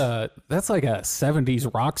 that's like a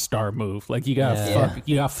 70s rock star move. Like you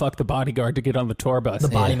gotta fuck the bodyguard to get on the tour bus. The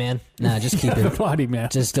body man. Nah, just keep the it. body man.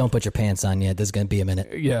 Just don't put your pants on yet. This is going to be a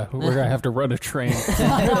minute. Yeah, we're gonna have to run a train,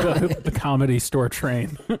 the Comedy Store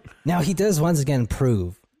train. Now, he does once again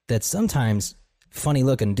prove that sometimes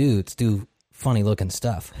funny-looking dudes do funny-looking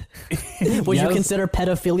stuff. Would you Yes. consider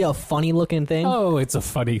pedophilia a funny looking thing? Oh, it's a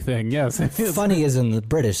funny thing. Yes, Funny is in the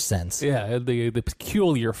British sense. yeah, the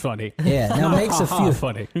peculiar funny. Yeah, now makes a few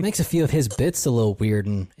funny. makes a few of his bits a little weird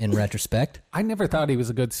in retrospect. I never thought he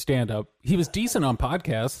was a good stand-up. He was decent on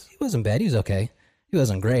podcasts. He wasn't bad. He was okay. He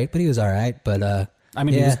wasn't great, but he was all right. But I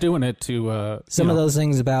mean, he yeah. was doing it to Some of those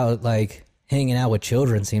things about like hanging out with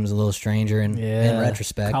children seems a little stranger in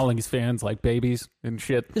retrospect. calling his fans like babies and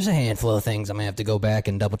shit. There's a handful of things I'm gonna have to go back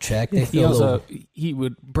and double check. They He feel a also little, he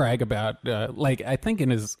would brag about like I think in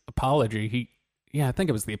his apology I think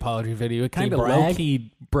it was the apology video. It kind of brag? low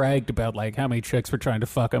key bragged about like how many chicks were trying to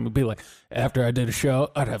fuck him. It'd be like after I did a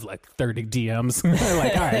show, I'd have like 30 DMs.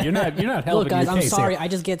 Like, all right, you're not helping. Look, guys, your I'm case sorry. here. I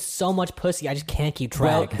just get so much pussy. I just can't keep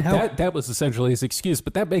Well, track. that was essentially his excuse,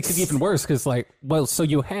 but that makes it even worse because, like, well, so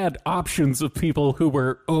you had options of people who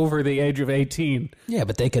were over the age of 18, yeah,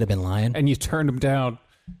 but they could have been lying. and you turned them down.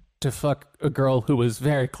 to fuck a girl who was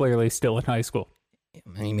very clearly still in high school.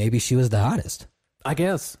 I mean, maybe she was the hottest. I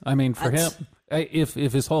guess. I mean, for him, if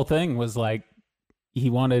his whole thing was like he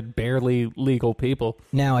wanted barely legal people.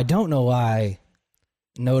 Now, I don't know why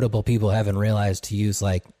notable people haven't realized to use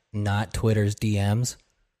like not Twitter's DMs.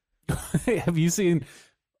 Have you seen?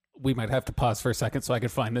 We might have to pause for a second so I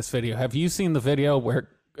could find this video. Have you seen the video where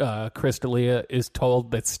Chris D'Elia is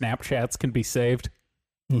told that Snapchats can be saved?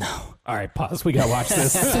 No. All right, pause. We got to watch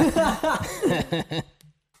this.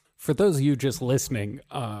 For those of you just listening,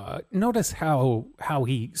 notice how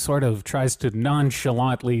he sort of tries to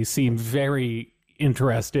nonchalantly seem very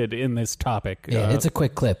interested in this topic. Yeah, it's a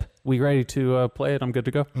quick clip. We ready to play it? I'm good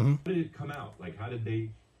to go. Mm-hmm. How did it come out? Like, how did they...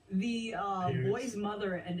 The boy's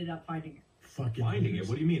mother ended up finding it. Fucking finding it?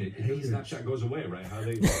 What do you mean? Snapchat goes away, right? How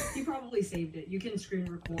they... He probably saved it. You can screen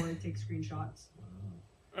record, take screenshots.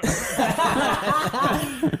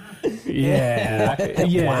 Yeah.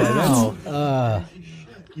 Yeah. Wow.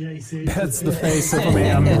 That's the face of a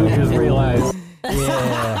man who just realized.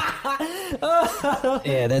 Yeah.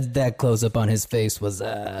 Yeah, that close up on his face was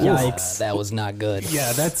yikes. That was not good.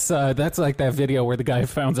 Yeah, that's like that video where the guy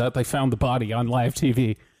found out they found the body on live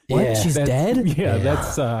TV. What? Yeah. She's dead? Yeah,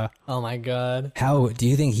 that's Oh my god. How do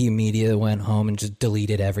you think he immediately went home and just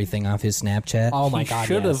deleted everything off his Snapchat? Oh my he god.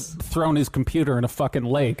 should have Yes. thrown his computer in a fucking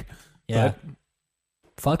lake. Yeah. But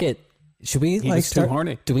Fuck it. Should we he like was too start?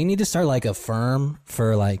 horny. Do we need to start like a firm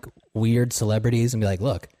for like weird celebrities and be like,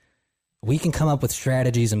 look, we can come up with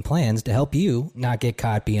strategies and plans to help you not get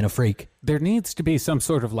caught being a freak. There needs to be some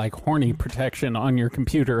sort of like horny protection on your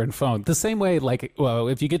computer and phone. The same way, like, well,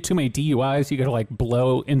 if you get too many DUIs, you got to like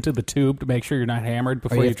blow into the tube to make sure you're not hammered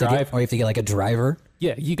before you drive. Or you have to get like a driver.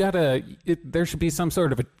 Yeah, you gotta. There should be some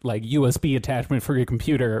sort of a, like USB attachment for your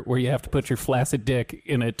computer where you have to put your flaccid dick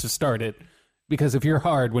in it to start it. Because if you're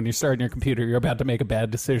hard when you're starting your computer, you're about to make a bad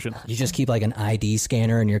decision. You just keep like an ID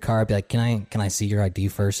scanner in your car. Be like, can I see your ID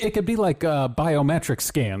first? It could be like biometric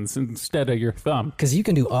scans instead of your thumb. Because you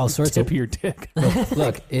can do all sorts Tip of. of your dick.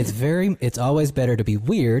 Look, it's always better to be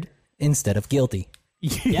weird instead of guilty.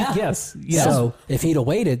 Yeah. Yes. So if he'd have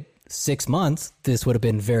waited 6 months, this would have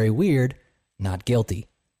been very weird, not guilty.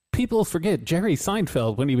 People forget Jerry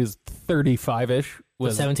Seinfeld when he was 35-ish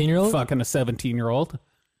was 17-year-old? fucking a 17-year-old.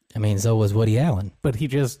 I mean, so was Woody Allen. But he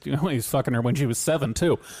just, he was fucking her when she was 7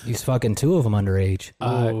 too. He's fucking two of them underage.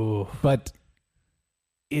 But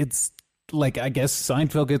it's like, I guess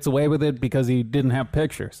Seinfeld gets away with it because he didn't have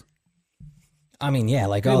pictures. I mean, yeah,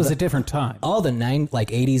 like It was a different time. all the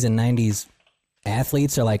 80s and 90s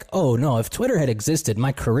athletes are like, oh no, if Twitter had existed,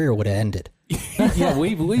 my career would have ended. Yeah,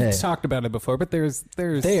 we've talked about it before, but there's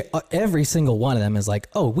Every single one of them is like,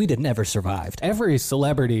 oh, we'd have never survived. every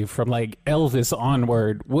celebrity from like Elvis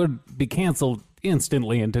onward would be canceled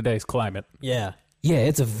instantly in today's climate. Yeah. Yeah,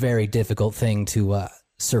 it's a very difficult thing to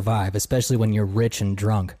survive, especially when you're rich and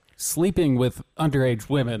drunk. Sleeping with underage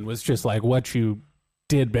women was just like what you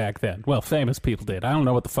did back then. Well, famous people did. I don't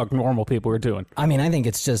know what the fuck normal people were doing. I mean, I think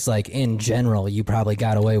it's just like in general, you probably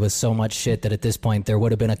got away with so much shit that at this point there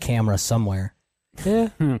would have been a camera somewhere. Yeah.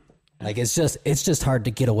 Like it's just hard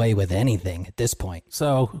to get away with anything at this point.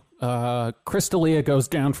 So, Chris D'Elia goes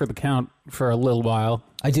down for the count for a little while.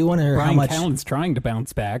 I do wonder how Brian much. Callen's trying to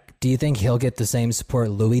bounce back. Do you think he'll get the same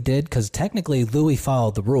support Louis did? Because technically, Louis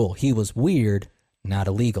followed the rule. He was weird, not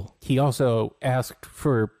illegal. He also asked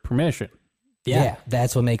for permission. Yeah,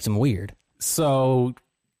 that's what makes him weird. So,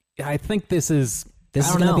 I think this is This I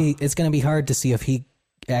is don't gonna know. be. It's gonna be hard to see if he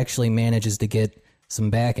actually manages to get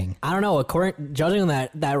some backing. I don't know. According, judging on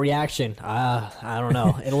that reaction, I don't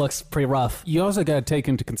know. It looks pretty rough. you also got to take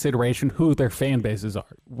into consideration who their fan bases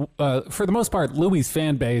are. For the most part, Louis'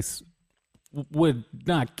 fan base would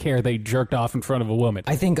not care they jerked off in front of a woman.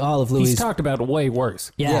 I think all of Louis. He's talked about it way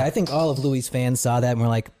worse. Yeah, I think all of Louis' fans saw that and were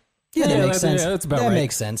like, "Yeah, that makes sense. That's about that right.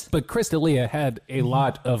 makes sense." But Chris D'Elia had a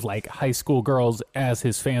lot of like high school girls as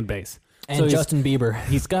his fan base, And So he's- Justin Bieber.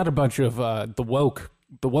 He's got a bunch of the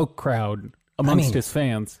woke crowd amongst mean, his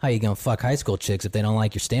fans. How you gonna fuck high school chicks if they don't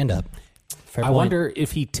like your stand up? Fair I point. wonder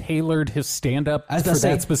if he tailored his stand-up I was for gonna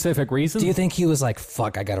say, that specific reason. Do you think he was like,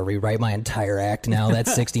 "Fuck, I gotta rewrite my entire act now. That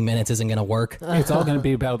 60 minutes isn't gonna work." It's all going to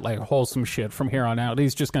be about like wholesome shit from here on out.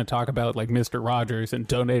 He's just going to talk about like Mr. Rogers and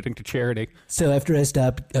donating to charity. So after I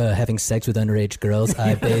stopped having sex with underage girls,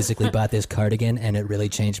 I basically bought this cardigan, and it really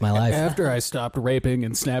changed my life. After I stopped raping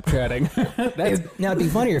and Snapchatting, that's, Now, it'd be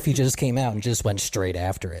funnier if he just came out and just went straight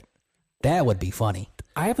after it. That would be funny.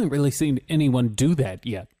 I haven't really seen anyone do that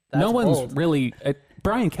yet. No one's bold. really.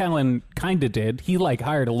 Brian Callen kind of did. He like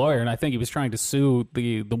hired a lawyer, and I think he was trying to sue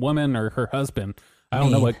the woman or her husband. I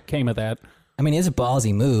don't know what came of that. I mean, it's a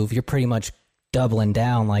ballsy move. You're pretty much doubling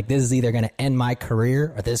down. Like, this is either going to end my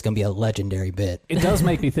career or this is going to be a legendary bit. It does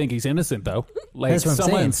make me think he's innocent, though. Like That's what I'm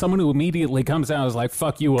saying. someone who immediately comes out and is like,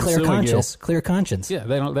 "Fuck you, I'm Clear suing conscience. Clear conscience. you." Yeah,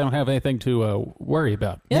 they don't have anything to worry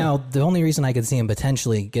about. Now, the only reason I could see him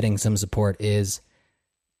potentially getting some support is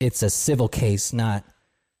it's a civil case, not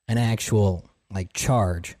an actual like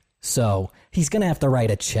charge. So he's going to have to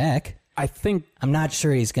write a check. I think I'm not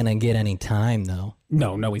sure he's going to get any time, though.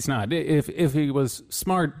 no, he's not. If he was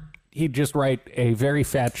smart, he'd just write a very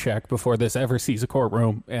fat check before this ever sees a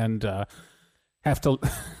courtroom and have to.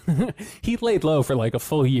 He laid low for like a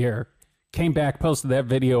full year, came back, posted that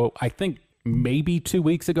video. I think maybe 2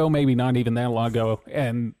 weeks ago, maybe not even that long ago,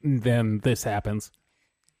 and then this happens.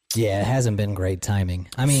 Yeah, it hasn't been great timing.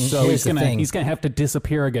 I mean, So here's the thing. he's gonna have to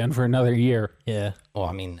disappear again for another year. Yeah. Well,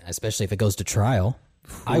 I mean, especially if it goes to trial,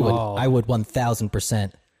 I would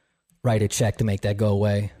 1,000% write a check to make that go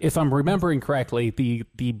away. If I'm remembering correctly,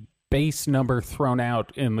 the base number thrown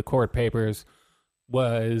out in the court papers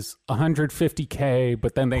was $150K,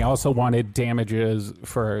 but then they also wanted damages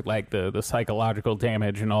for like the psychological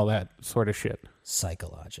damage and all that sort of shit.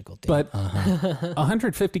 Psychological. But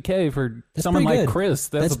 $150K for someone pretty like good. Chris,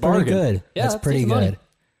 that's a pretty bargain. good. Yeah, that's that's pretty decent good. money.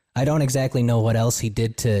 I don't exactly know what else he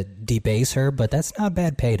did to debase her, but that's not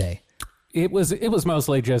bad payday. It was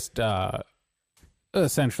mostly just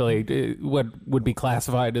essentially what would be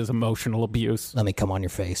classified as emotional abuse. Let me come on your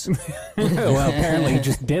face. Well, apparently he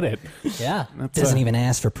just did it. Yeah. Doesn't even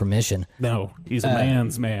ask for permission. No, he's a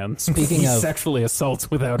man's man. speaking He of- sexually assaults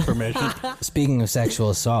without permission. Speaking of sexual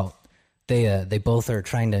assault, they both are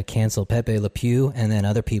trying to cancel Pepe Le Pew, and then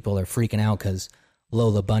other people are freaking out because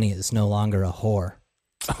Lola Bunny is no longer a whore.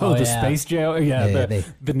 Oh, the yeah. Space Jam? Yeah, Yeah,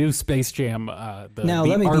 the new Space Jam. Now, the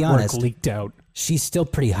let me be artwork honest. leaked out. She's still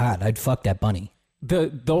pretty hot. I'd fuck that bunny.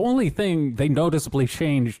 The only thing they noticeably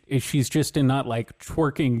changed is she's just in not like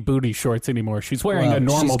twerking booty shorts anymore. She's wearing Well, a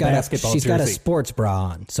normal she's got basketball she's jersey. got a sports bra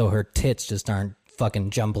on, so her tits just aren't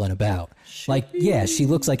fucking jumbling about. Like, yeah, she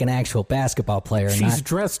looks like an actual basketball player. She's not,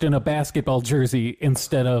 dressed in a basketball jersey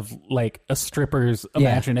instead of like a stripper's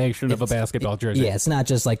imagination of a basketball jersey. Yeah, it's not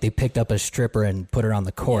just like they picked up a stripper and put her on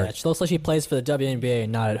the Yeah, court. she looks like she plays for the WNBA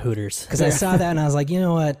and not at Hooters. Because I saw that and I was like, you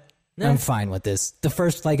know what? I'm fine with this. The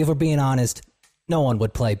first, like, if we're being honest, no one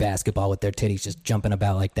would play basketball with their titties just jumping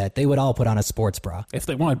about like that. They would all put on a sports bra. If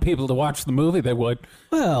they wanted people to watch the movie, they would.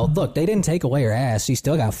 Well, look, they didn't take away her ass. She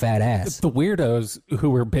still got fat ass. The weirdos who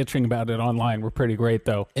were bitching about it online were pretty great,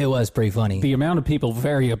 though. It was pretty funny. The amount of people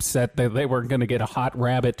very upset that they weren't going to get a hot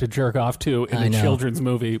rabbit to jerk off to in I a know. children's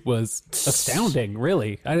movie was astounding,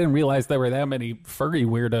 really. I didn't realize there were that many furry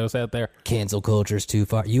weirdos out there. Cancel culture's too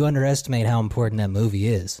far. You underestimate how important that movie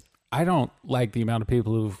is. I don't like the amount of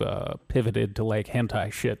people who've pivoted to like hentai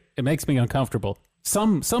shit. It makes me uncomfortable.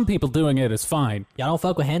 Some people doing it is fine. Y'all don't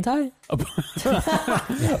fuck with hentai?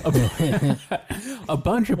 A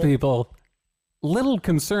bunch of people, little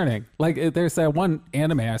concerning. Like there's that one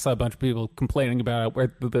anime I saw a bunch of people complaining about it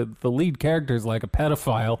where the lead character is like a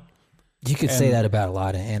pedophile. You could say that about a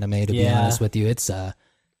lot of anime, to be Yeah. honest with you.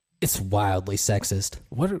 It's wildly sexist.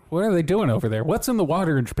 What are they doing over there? What's in the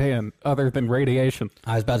water in Japan other than radiation?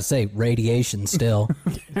 I was about to say radiation still.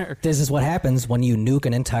 This is what happens when you nuke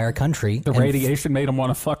an entire country. The and radiation made them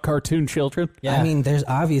want to fuck cartoon children? Yeah. I mean, there's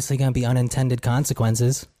obviously going to be unintended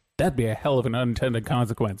consequences. That'd be a hell of an unintended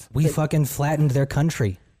consequence. We fucking flattened their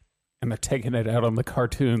country. And they're taking it out on the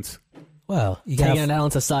cartoons. Well, you Taking got it out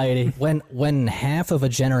in society. when half of a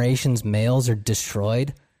generation's males are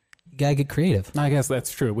destroyed, you gotta get creative. I guess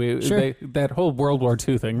that's true. That whole World War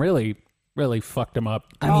II thing really fucked them up.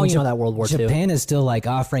 Oh, you know that World War II. Japan is still like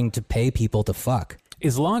offering to pay people to fuck.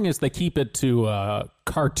 As long as they keep it to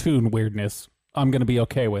cartoon weirdness, I'm going to be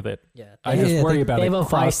okay with it. Yeah. I just Yeah, worry they- about They it have a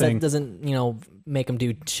price crossing. that doesn't, make them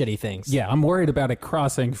do shitty things. Yeah, I'm worried about it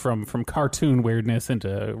crossing from cartoon weirdness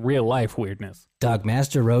into real life weirdness. Dog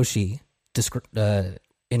Master Roshi,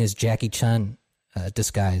 in his Jackie Chan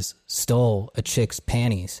disguise, stole a chick's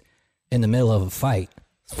panties in the middle of a fight.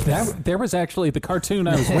 There was actually the cartoon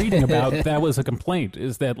I was reading about. That was a complaint.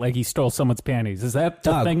 Is that like he stole someone's panties? Is that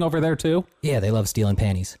the Dog. thing over there too? Yeah, they love stealing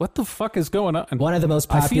panties. What the fuck is going on? One of the most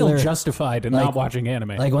I popular, feel justified in not watching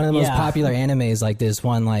anime. like one of the most Yeah. popular animes, like this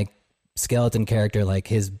one like skeleton character, like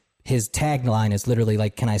his tagline is literally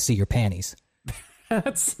like, "Can I see your panties?"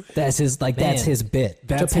 that's That's his that's his bit.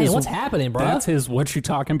 that's Japan, his, what's happening, bro? That's his. What you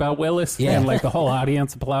talking about, Willis? Yeah. And like the whole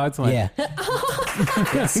audience applauds. Like, Yeah,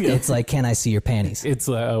 it's like, "Can I see your panties?" It's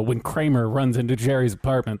when Kramer runs into Jerry's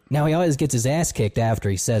apartment. Now he always gets his ass kicked after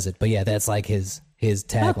he says it, but yeah, that's like his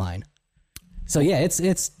tagline. So yeah,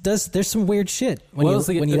 there's some weird shit when What you was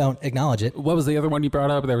the- when you don't acknowledge it. What was the other one you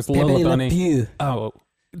brought up? There was Pepe Lola Le Bunny. Pew. Oh,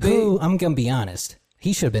 Who, I'm going to be honest,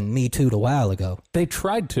 he should have been Me Too'd a while ago. They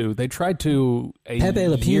tried to a Pepe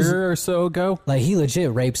Le Pew's- year or so ago. Like, he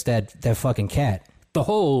legit rapes that fucking cat. The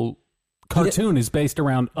whole cartoon is based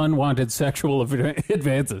around unwanted sexual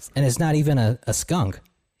advances. And it's not even a skunk.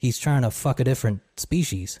 He's trying to fuck a different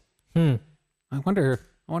species. I wonder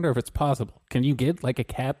if it's possible. Can you get like a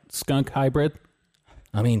cat skunk hybrid?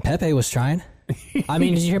 I mean, Pepe was trying. I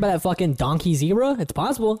mean, did you hear about that fucking donkey zebra? It's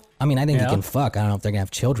possible. I mean, I think Yeah. he can fuck. I don't know if they're going to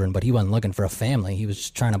have children, but he wasn't looking for a family. He was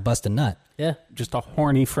just trying to bust a nut. Yeah. Just a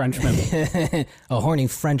horny Frenchman. A horny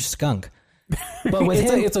French skunk. But with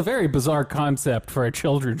it's, him, it's a very bizarre concept for a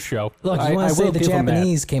children's show. look, I you want to say will the give 'em that.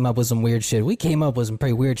 Japanese came up with some weird shit. We came up with some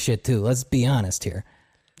pretty weird shit, too. Let's be honest here.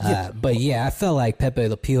 But yeah, I felt like Pepe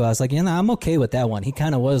Le Pew. I was like, I'm okay with that one. He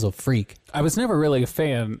kind of was a freak. I was never really a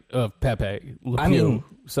fan of Pepe Le Pew. I mean,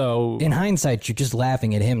 so In hindsight, you're just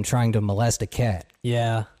laughing at him trying to molest a cat.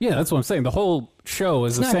 Yeah. yeah, that's what I'm saying. The whole show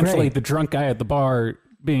is It's not essentially great. the drunk guy at the bar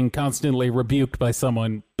being constantly rebuked by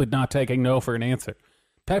someone, but not taking no for an answer.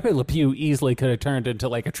 Pepe Le Pew easily could have turned into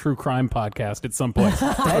like a true crime podcast at some point.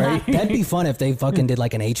 right? That'd be fun if they fucking did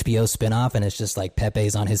like an HBO spinoff and it's just like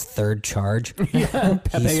Pepe's on his third charge. Yeah,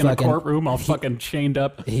 Pepe He's in a fucking- courtroom all fucking chained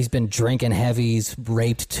up. He's been drinking heavy. He's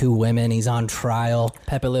raped 2 women. He's on trial.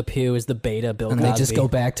 Pepe Le Pew is the beta Bill And Cosby. they just go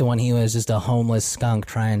back to when he was just a homeless skunk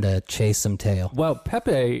trying to chase some tail. Well,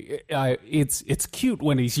 Pepe, it's cute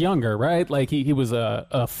when he's younger, right? Like he was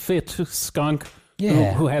a fit skunk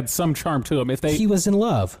Yeah. who had some charm to him. He was in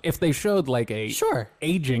love. If they showed like a Sure.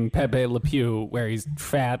 aging Pepe Le Pew where he's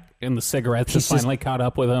fat and the cigarettes have He's just- finally caught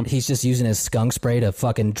up with him. He's just using his skunk spray to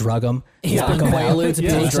fucking drug him. He's been Quaaludes and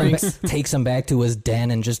Yeah. drinks. Takes him back to his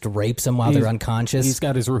den and just rapes him while they're unconscious. He's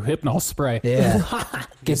got his Rohypnol spray. Yeah.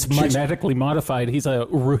 Gets much. Genetically modified. He's a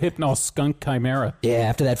Rohypnol skunk chimera. Yeah,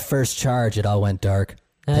 after that first charge, it all went dark.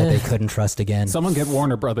 Pepe couldn't trust again. Someone get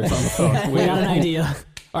Warner Brothers on the phone. I got an idea.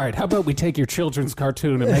 All right, how about we take your children's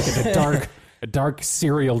cartoon and make it a dark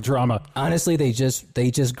serial drama? Honestly, they just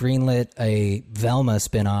greenlit a Velma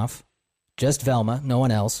spinoff. Just Velma, no one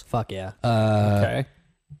else. Fuck yeah. Okay.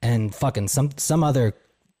 And fucking some other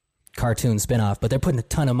cartoon spinoff, but they're putting a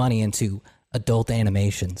ton of money into adult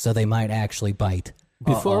animation, so they might actually bite.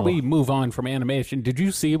 Before we move on from animation, did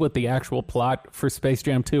you see what the actual plot for Space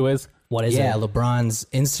Jam 2 is? What is Yeah, it? LeBron's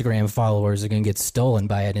Instagram followers are going to get stolen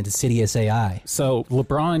by an insidious AI. So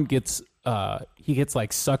LeBron gets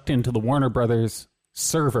like sucked into the Warner Brothers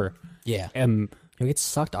server, Yeah. and He gets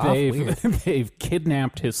sucked off. Weird. they've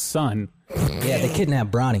kidnapped his son Yeah, they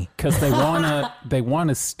kidnapped Bronny. because they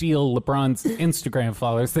wanna steal LeBron's Instagram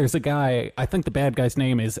followers. There's a guy, I think the bad guy's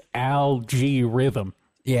name is Al G Rhythm.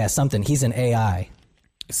 Yeah, something. He's an AI.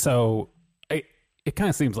 So it kind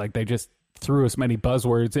of seems like they just threw as many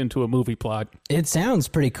buzzwords into a movie plot. It sounds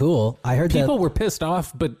pretty cool. I heard People that. were pissed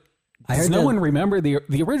off, but I does heard no that- one remember the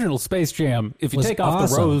original Space Jam? If you Was take off the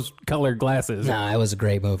awesome. rose-colored glasses, Nah, it was a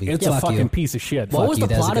great movie. it's a Fuck fucking you. piece of shit. What was you,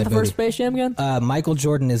 the that's a plot of good the first movie. Space Jam again? Michael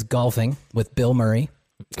Jordan is golfing with Bill Murray,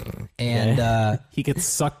 and He gets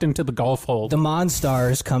sucked into the golf hole. the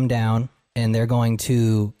Monstars come down and they're going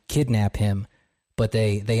to kidnap him, but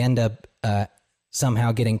they end up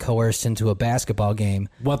somehow getting coerced into a basketball game.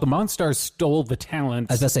 Well, the Monstars stole the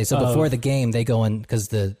talent. I was about to say, so of- before the game, they go in because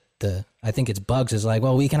the I think it's Bugs is like,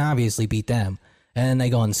 well, we can obviously beat them, and then they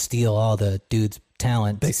go and steal all the dude's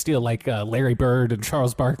talent. they steal like Larry Bird and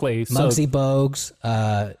Charles Barkley. So Muggsy Bogues,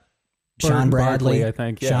 Sean and Bradley, Barkley, I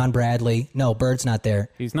think, yeah. Sean Bradley. No, Bird's not there.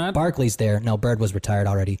 He's not? Barkley's there. No, Bird was retired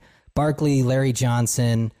already. Barkley, Larry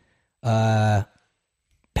Johnson,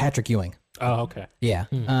 Patrick Ewing. Oh, okay. Yeah,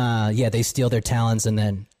 yeah. They steal their talents, and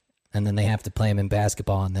then they have to play them in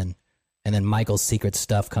basketball, and then Michael's secret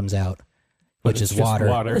stuff comes out, which It's is just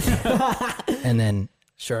water, and then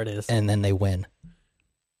Sure it is. they win.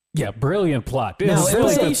 Yeah, brilliant plot. It's No, it really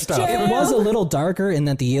was- good stuff. It was a little darker in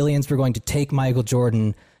that the aliens were going to take Michael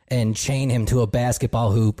Jordan and chain him to a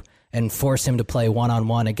basketball hoop and force him to play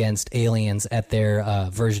one-on-one against aliens at their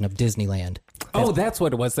version of Disneyland. Oh, that's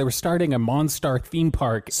what it was. They were starting a Monstar theme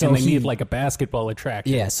park, So and they he- need like a basketball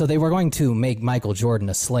attraction. Yeah, so they were going to make Michael Jordan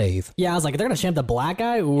a slave. Yeah, I was like, they're gonna shame the black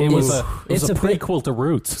guy. Ooh. It was It's a a bit- prequel to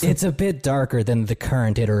Roots. It's a bit darker than the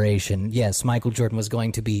current iteration. Yes, Michael Jordan was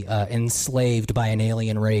going to be enslaved by an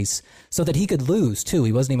alien race so that he could lose, too.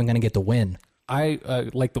 He wasn't even going to get to win. I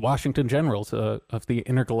like the Washington Generals of the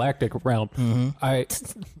intergalactic realm. Mm-hmm. I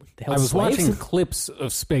held was slaves? watching clips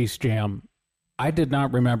of Space Jam. I did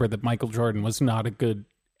not remember that Michael Jordan was not a good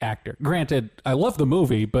actor. Granted, I love the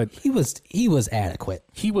movie, but He was adequate.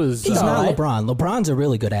 he was He's not alright. LeBron. LeBron's a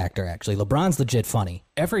really good actor, actually. LeBron's legit funny.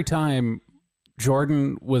 every time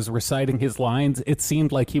Jordan was reciting his lines, it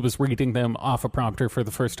seemed like he was reading them off a prompter for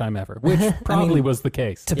the first time ever, which probably was the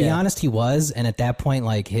case. To be honest, he was, and at that point,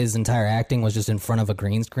 like his entire acting was just in front of a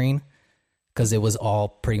green screen because it was all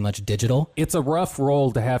pretty much digital. It's a rough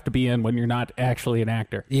role to have to be in when you're not actually an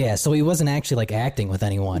actor. Yeah, so he wasn't actually like acting with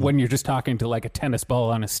anyone. When you're just talking to like a tennis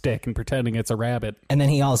ball on a stick and pretending it's a rabbit. And then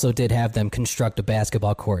he also did have them construct a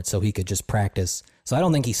basketball court so he could just practice. So I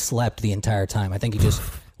don't think he slept the entire time. I think he just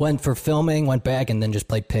went for filming, went back, and then just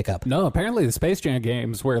played pickup. No, apparently the Space Jam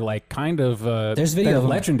games were like kind of There's video they're of them.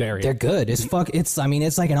 legendary. They're good. It's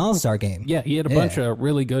like an all-star game. Yeah, he had a bunch of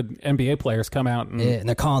really good NBA players come out and, Yeah, and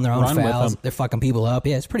they're calling their own run with fouls. them. They're fucking people up.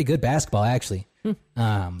 Yeah, it's pretty good basketball actually.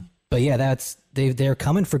 But yeah, they're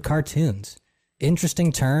coming for cartoons.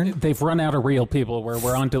 Interesting turn. They've run out of real people where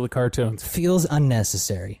we're onto the cartoons. Feels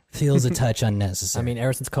unnecessary. Feels a touch unnecessary. I mean,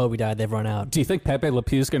 ever since Kobe died, they've run out. Do you think Pepe Le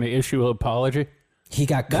Pew's going to issue an apology? he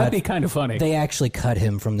got cut. That'd be kind of funny. They actually cut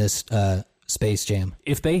him from this Space Jam.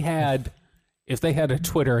 If they had a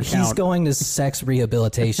Twitter account. He's going to sex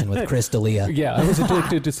rehabilitation with Chris D'Elia. Yeah, I was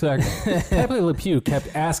addicted to sex. Pepe Le Pew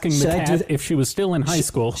kept asking the Should I do cat that? if she was still in high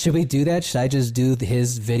school. Should we do that? Should I just do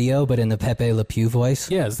his video, but in the Pepe Le Pew voice?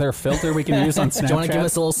 Yeah, is there a filter we can use on Snapchat? Do you want to give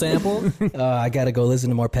us a little sample? I got to go listen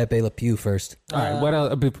to more Pepe Le Pew first. All right, what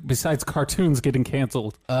else, besides cartoons getting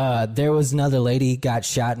canceled? There was another lady got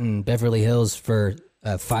shot in Beverly Hills for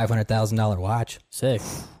a $500,000 watch. Sick.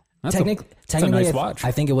 That's Technically, a nice watch.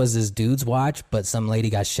 I think it was this dude's watch, but some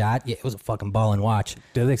lady got shot. Yeah, it was a fucking ballin' watch.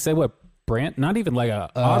 Did they say what brand? Not even like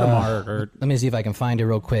a Audemars or. Let me see if I can find it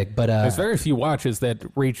real quick. But There's very few watches that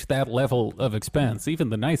reach that level of expense.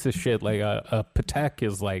 Even the nicest shit, like a Patek,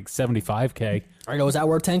 is like $75K. All right, was that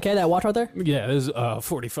worth 10K? That watch right there? Yeah, it is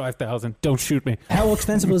 $45,000. Don't shoot me. how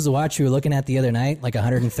expensive was the watch you were looking at the other night? Like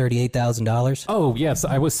 $138,000. Oh yes,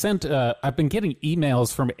 I was sent. I've been getting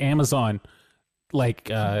emails from Amazon,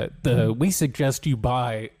 like we suggest you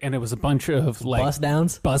buy, and it was a bunch of like Bust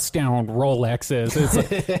downs? bust down Rolexes. It's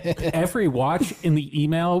like, every watch in the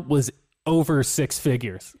email was over six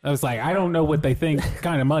figures. I was like, I don't know what they think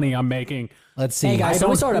kind of money I'm making. Let's see. Hey guys, so we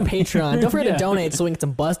don't- started a Patreon. Don't forget Yeah. to donate so we can get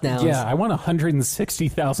some bust downs. Yeah, I want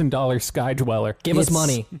 $160,000 Sky Dweller. Give us It's-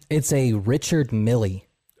 money. It's a Richard Milley.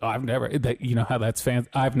 Oh, I've never. You know how that's fancy.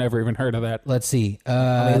 I've never even heard of that. Let's see.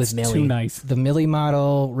 Maybe it was That's Millie. too nice. The Milley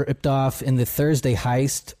model ripped off in the Thursday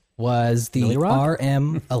heist was the Millie Rock?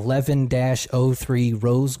 RM 11-03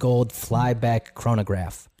 rose gold flyback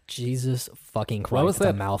chronograph. Jesus fucking Christ. What was that's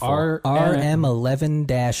that? a mouthful. RM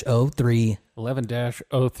 11-03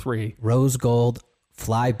 11-03. rose gold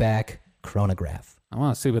flyback chronograph. I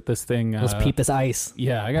want to see what this thing. Let's peep this ice.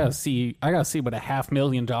 Yeah, I gotta see what a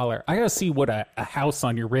 $500,000. I gotta see what a house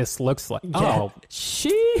on your wrist looks like. Oh,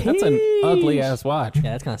 Sheesh. that's an ugly ass watch.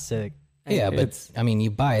 Yeah, that's kind of sick. Yeah, but It's- I mean, you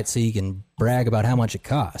buy it so you can brag about how much it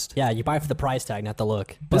cost. Yeah, you buy it for the price tag, not the look.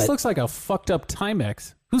 This but- looks like a fucked up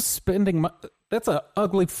Timex. Who's spending? That's a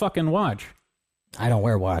ugly fucking watch. I don't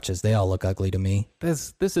wear watches; they all look ugly to me.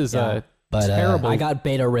 This is Yeah. a But, terrible. I got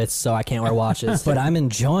beta wrists, so I can't wear watches. But I'm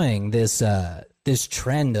enjoying this this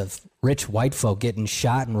trend of rich white folk getting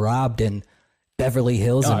shot and robbed in Beverly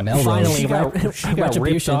Hills and Melrose. finally. she got ripped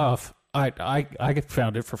Retribution. off. I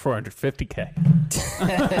found it for $450K.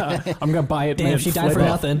 I'm gonna buy it. Damn, she died for mid-flip.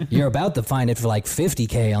 nothing. You're about to find it for like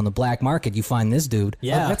 $50K on the black market. You find this dude.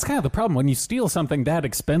 Yeah. That's kind of the problem. When you steal something that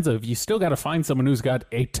expensive, you still got to find someone who's got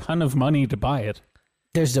a ton of money to buy it.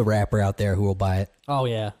 There's a rapper out there who will buy it. Oh,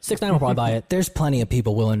 yeah. 6ix9ine will probably buy it. There's plenty of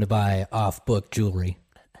people willing to buy off-book jewelry.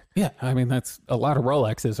 Yeah, I mean that's a lot of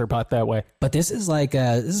Rolexes are bought that way. But this is like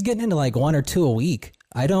this is getting into like 1 or 2 a week.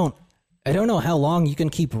 I don't know how long you can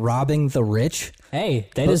keep robbing the rich Hey,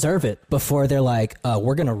 they deserve it. before they're like,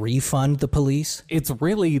 we're gonna refund the police. It's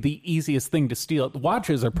really the easiest thing to steal.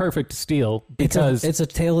 Watches are perfect to steal It's because a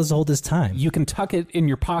tale as old as time. you can tuck it in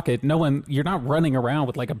your pocket. You're not running around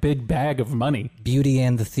with like a big bag of money. Beauty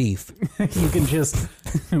and the Thief. You can just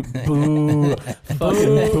boo, fucking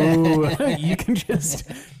boo. You can just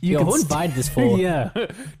Yo, who invited this fool? Yeah,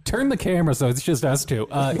 turn the camera so it's just us two.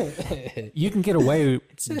 You can get away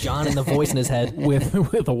It's John and the voice in his head.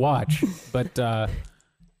 with a watch, but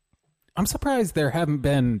I'm surprised there haven't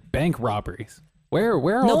been bank robberies. Where are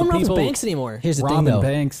No all one the robs people banks anymore. Here's the thing, robbing though.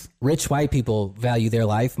 banks? Rich white people value their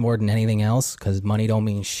life more than anything else because money don't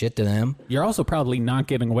mean shit to them. You're also probably not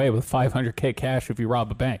getting away with $500K cash if you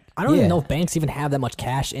rob a bank. I don't Yeah. even know if banks even have that much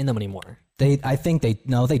cash in them anymore. I think they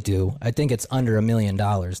do. I think it's under $1 million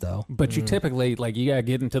though. But you typically you gotta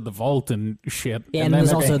get into the vault and shit, Yeah, and and then there's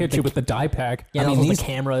they're gonna also hit the- you with the die pack. Yeah, I mean, also these- the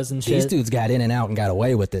cameras and These shit. dudes got in and out and got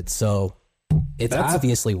away with it. So It's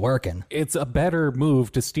obviously working. It's a better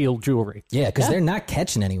move to steal jewelry. Yeah, because they're not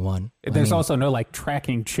catching anyone. There's also no like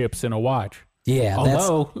tracking chips in a watch. Yeah,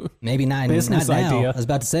 Although maybe not. business not now. idea. I was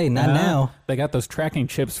about to say not now. They got those tracking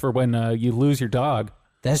chips for when you lose your dog.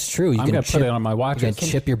 That's true. I'm gonna put it on my watch. You can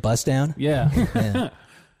chip your bus down. Yeah. Yeah.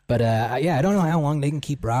 But yeah, I don't know how long they can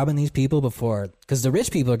keep robbing these people before, because the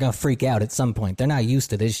rich people are gonna freak out at some point. They're not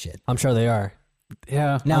used to this shit. I'm sure they are.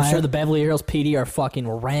 Yeah. Now, I'm sure the Beverly Hills PD are fucking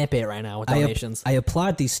rampant right now with donations. I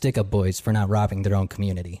applaud these stick-up boys for not robbing their own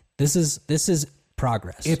community. This is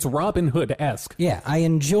progress. It's Robin Hood-esque. Yeah, I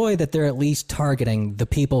enjoy that they're at least targeting the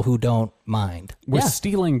people who don't mind. We're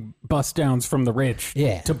stealing bust downs from the rich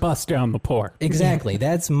to bust down the poor. Exactly.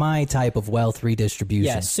 That's my type of wealth redistribution.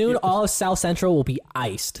 Yeah, soon all of South Central will be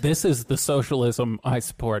iced. This is the socialism I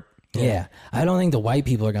support. Yeah. I don't think the white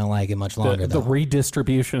people are going to like it much longer, The though.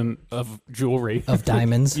 redistribution of jewelry. Of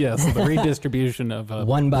diamonds. Yes, the redistribution of...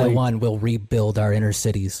 One by one, we'll rebuild our inner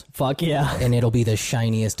cities. Fuck yeah. And it'll be the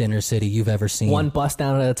shiniest inner city you've ever seen. One bust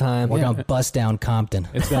down at a time. We're going to bust down Compton.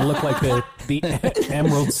 It's going to look like the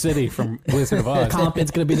Emerald City from Wizard of Oz.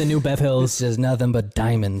 Compton's going to be the new Bev Hills. It's just nothing but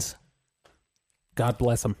diamonds. God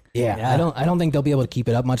bless them. Yeah. I don't think they'll be able to keep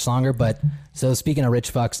it up much longer. But so speaking of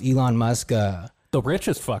rich fucks, Elon Musk... The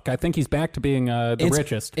richest fuck. I think he's back to being the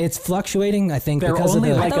richest. It's fluctuating, I think, They're because of only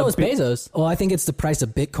the... I like thought it was a bit- Bezos. Well, I think it's the price of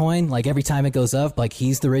Bitcoin. Like, every time it goes up, like,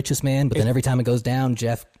 he's the richest man. But then every time it goes down,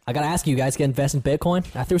 Jeff... I got to ask you guys to invest in Bitcoin.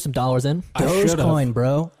 I threw some dollars in. I should've. Dogecoin,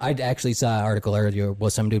 bro. I actually saw an article earlier where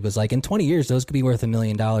some dude was like, in 20 years, those could be worth $1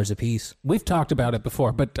 million a piece. We've talked about it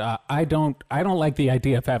before, but I don't like the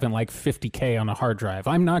idea of having like 50K on a hard drive.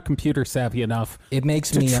 I'm not computer savvy enough It makes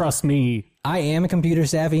to me... trust me. I am a computer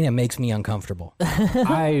savvy, and it makes me uncomfortable.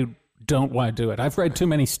 I don't want to do it. I've read too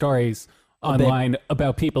many stories online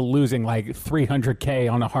about people losing like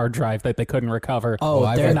 300K on a hard drive that they couldn't recover. Oh,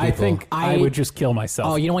 I've and read I people- think I would just kill myself.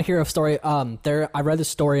 Oh, you don't want to hear a story? I read this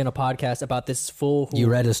story in a podcast about this fool who... You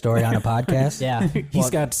read a story on a podcast? Yeah. He's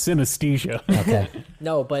got synesthesia. Okay.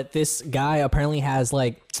 No, but this guy apparently has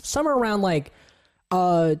like somewhere around like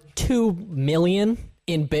 2 million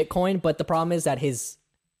in Bitcoin, but the problem is that his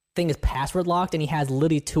thing is password locked and he has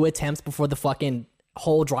literally 2 attempts before the fucking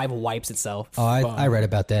whole drive wipes itself. Oh, I read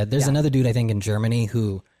about that. There's another dude, I think, in Germany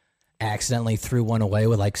who accidentally threw one away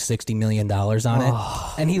with like $60 million on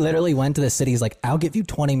it. And he literally went to the city. He's like, I'll give you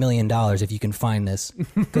 $20 million if you can find this.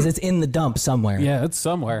 Because it's in the dump somewhere. Yeah, it's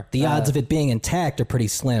somewhere. The odds of it being intact are pretty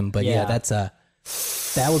slim. But yeah, Yeah.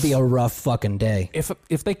 that would be a rough fucking day.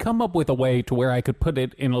 If they come up with a way to where I could put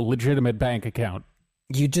it in a legitimate bank account,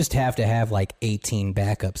 You just have to have like 18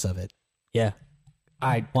 backups of it. Yeah.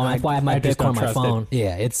 that's That's why I have my Bitcoin on my phone.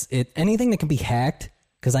 Yeah, it's anything that can be hacked,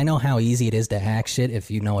 because I know how easy it is to hack shit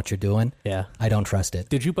if you know what you're doing. Yeah. I don't trust it.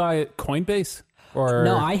 Did you buy Coinbase? Or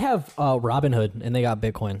No, I have Robinhood and they got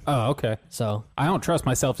Bitcoin. Oh, okay. So I don't trust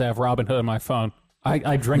myself to have Robinhood on my phone.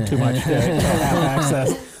 I drink too much to have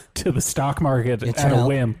access to the stock market at a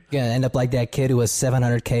whim. You're gonna end up like that kid who was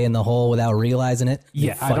 $700K in the hole without realizing it.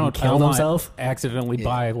 Yeah, I fucking don't killed want himself? accidentally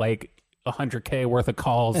buy like 100K worth of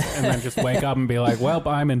calls and then just wake up and be like, well,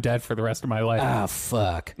 I'm in debt for the rest of my life. Ah,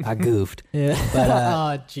 fuck. I goofed. yeah. But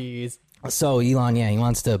Oh jeez. so Elon, he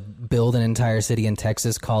wants to build an entire city in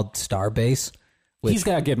Texas called Starbase. He's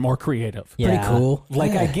got to get more creative. Yeah. Pretty cool.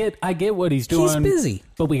 Like Yeah. I get what he's doing. He's busy.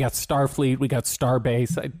 But we got Starfleet, we got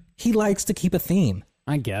Starbase. He likes to keep a theme.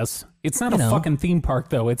 I guess it's not You a know. fucking theme park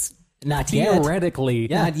though. It's Not yet. theoretically.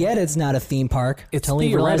 Not yet. It's not a theme park. It's Until he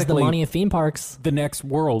realized the theoretically money in theme parks. the next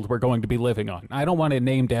world we're going to be living on. I don't want it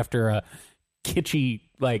named after a kitschy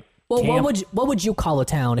like. Well, camp. what would you call a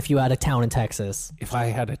town if you had a town in Texas? If I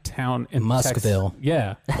had a town in Muskville. Texas,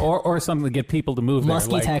 yeah, or something to get people to move there,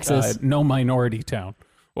 Muskie, like, Texas. no minority town,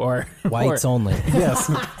 or Whites or, only. Yes,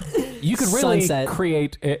 you could really Sunset.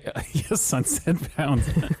 create sunset towns.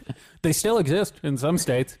 They still exist in some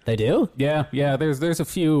states. They do? Yeah. There's a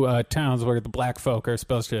few towns where the black folk are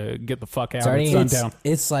supposed to get the fuck out Sorry, at sundown.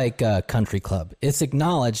 It's like a country club. It's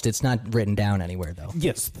acknowledged. It's not written down anywhere, though.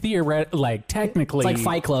 Yes, like technically, It's like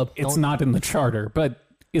Fight Club. It's Don't- not in the charter, but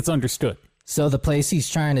it's understood. So the place he's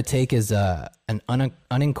trying to take is an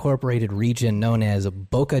unincorporated region known as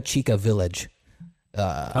Boca Chica Village.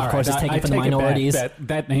 Of course, it's taken I from the take it back. minorities.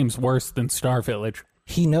 That name's worse than Star Village.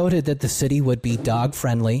 He noted that the city would be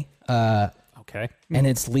dog-friendly, Okay. and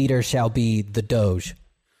its leader shall be the Doge.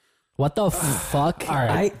 What the fuck? All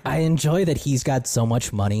right. I enjoy that he's got so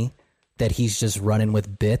much money that he's just running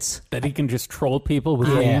with bits. That he can just troll people with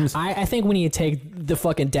memes. I think we need to take the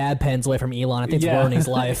fucking dad pens away from Elon. I think it's Yeah. ruining his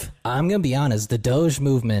life. I'm going to be honest, the Doge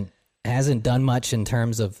movement hasn't done much in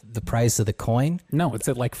terms of the price of the coin. No, it's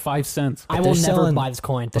at like 5 cents. I will They're never selling- buy this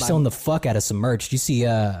coin. They're But selling the fuck out of some merch. Do you see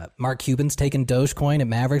Mark Cuban's taking Dogecoin at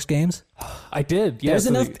Mavericks games? I did. There's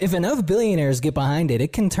Yes. if enough billionaires get behind it,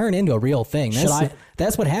 it can turn into a real thing.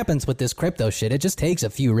 That's what happens with this crypto shit. It just takes a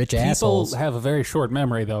few rich People assholes. have a very short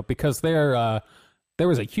memory though, because there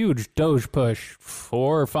was a huge Doge push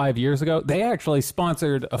 4 or 5 years ago. They actually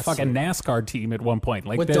sponsored a fucking NASCAR team at one point.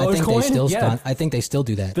 Like With the- I think they Dogecoin? still Yeah. I think they still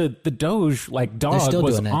do that. the Doge like dog still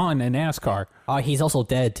was doing that. on a NASCAR. he's also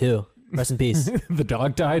dead too. Rest in peace. The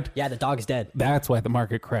dog died. Yeah, the dog is dead. That's why the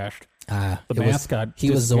market crashed. The It was- mascot. He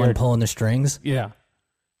was the one disappeared. pulling the strings. Yeah,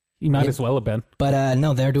 he might as well have been But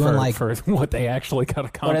no, they're doing for what they actually got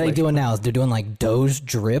accomplished. what are they doing now? They're doing like Doge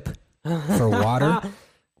drip for water.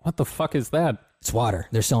 What the fuck is that? It's water.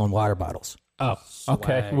 They're selling water bottles. Oh,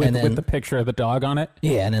 okay. Swag. With, And then- with the picture of the dog on it.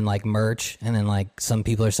 Yeah, and then like merch, and then like some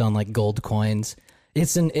people are selling like gold coins.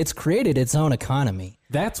 It's created its own economy.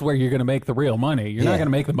 That's where you're going to make the real money. You're not Yeah. going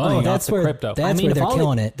to make the money off that's the where, crypto. That's mean, where if they're all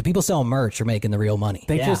killing it. The people selling merch are making the real money.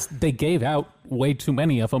 They gave out way too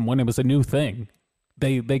many of them when it was a new thing.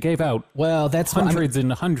 They gave out Well, that's what hundreds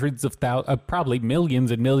and hundreds of probably millions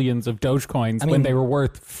and millions of Dogecoins when mean- they were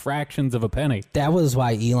worth fractions of a penny. that was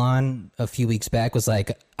why Elon a few weeks back was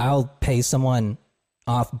like, "I'll pay someone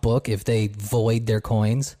off book if they void their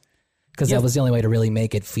coins," because Yeah. that was the only way to really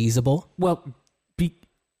make it feasible. Well,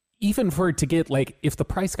 even for it to get like, if the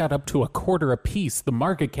price got up to a quarter a piece, the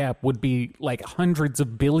market cap would be like hundreds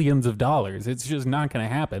of billions of dollars. It's just not going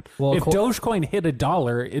to happen. Well, if Dogecoin hit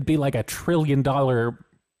 $1, it'd be like $1 trillion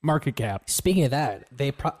market cap. Speaking of that,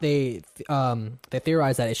 they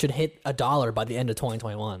theorized that it should hit $1 by the end of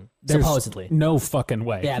 2021. There's supposedly. no fucking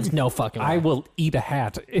way. Yeah, there's no fucking way. I will eat a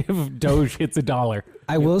hat if Doge hits $1.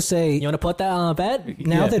 I will say You want to put that on a bet?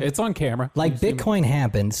 now Yeah, that it's on camera. like Bitcoin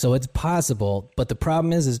happened, so it's possible. But the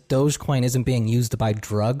problem is Dogecoin isn't being used to buy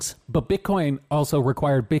drugs. But Bitcoin also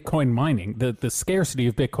required Bitcoin mining. The scarcity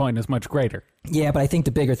of Bitcoin is much greater. Yeah, but I think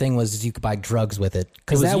the bigger thing was you could buy drugs with it It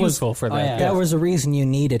because was that was useful for that. yeah. that was the reason you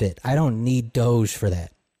needed it. I don't need Doge for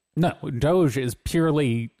that. No, Doge is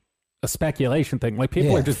purely a speculation thing. Like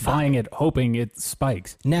people Yeah. are just buying it, hoping it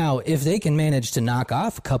spikes. Now, if they can manage to knock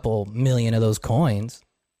off a couple million of those coins,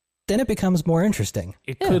 then it becomes more interesting.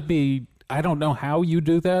 It could be. I don't know how you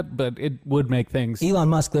do that, but it would make things. Elon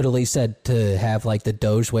Musk literally said to have like the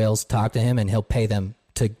Doge whales talk to him, and he'll pay them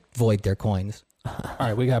to void their coins. All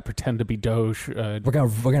right, we got to pretend to be Doge. We're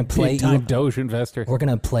gonna play. Big time Doge investor. We're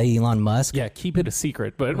gonna play Elon Musk. Yeah, keep it a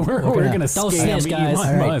secret, but we're gonna Don't scam snitch, guys. Elon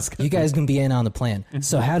All right, Musk. you guys can be in on the plan.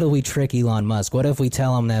 So how do we trick Elon Musk? What if we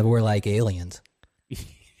tell him that we're like aliens?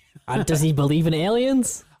 Does he believe in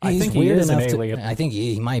aliens? I He's think he weird is an enough to- alien. I think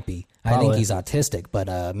he might be. I think Probably. he's autistic,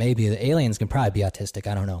 but maybe the aliens can probably be autistic.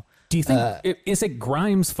 I don't know. Do you think is it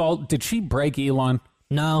Grimes' fault? Did she break Elon?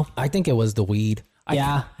 No. I think it was the weed.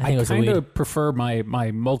 Yeah, I think it was a kind weed. of prefer my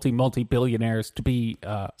multi billionaires to be.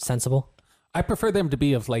 Sensible. I prefer them to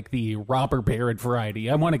be of like the Robert Barrett variety.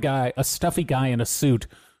 I want a stuffy guy in a suit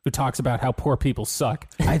who talks about how poor people suck.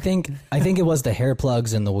 I think it was the hair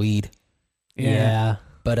plugs and the weed. Yeah.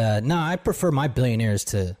 But no, I prefer my billionaires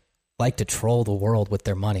to like to troll the world with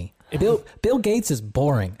their money. Bill Gates is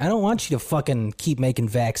boring. I don't want you to fucking keep making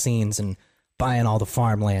vaccines and buying all the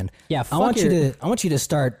farmland. Yeah, I want fuck you to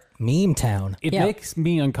start meme town. It Yeah. makes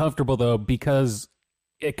me uncomfortable though because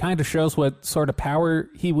it kind of shows what sort of power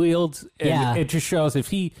he wields. And Yeah. it just shows if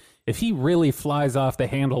he really flies off the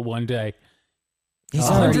handle one day, He's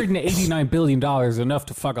already, $189 billion is enough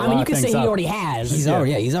to fuck a I lot mean, you of could say things he up. already has.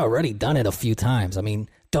 he's already done it a few times. I mean,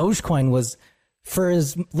 Dogecoin was for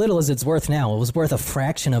as little as it's worth now. It was worth a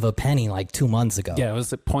fraction of a penny like 2 months ago. Yeah, it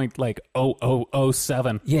was at point like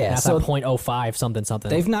 0.0007. Yeah, That's so at 0.05 something.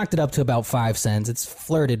 they've knocked it up to about 5 cents. It's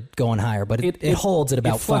flirted going higher, but it holds at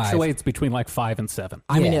about it 5. fluctuates between like 5 and 7.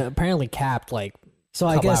 I mean, yeah. it apparently capped like. So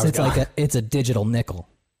I couple guess hours it's ago. like it's a digital nickel.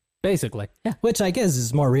 Basically. Which I guess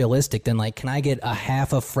is more realistic than like, can I get a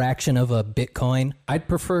half a fraction of a Bitcoin? I'd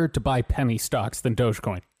prefer to buy penny stocks than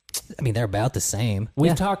Dogecoin. I mean, they're about the same.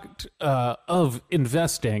 We've talked of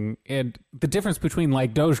investing, and the difference between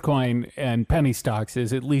like Dogecoin and penny stocks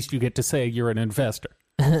is at least you get to say you're an investor.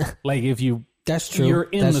 Like if That's true. you're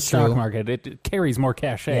in That's the stock true. market, it carries more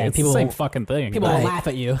cachet. Yeah, it's people the same will- fucking thing. People will laugh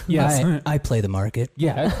at you. Yes. I play the market.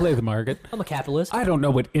 Yeah, I play the market. I'm a capitalist. I don't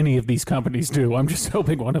know what any of these companies do. I'm just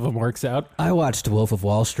hoping one of them works out. I watched Wolf of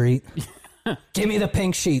Wall Street. Give me the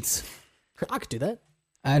pink sheets. I could do that.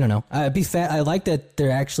 I don't know. I'd be fat. I like that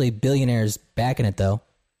they're actually billionaires backing it though.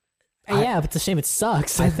 Yeah, but it's a shame it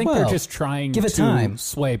sucks. I think Well, they're just trying give it to time.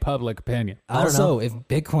 sway public opinion. Also, if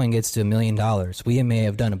Bitcoin gets to $1 million, we may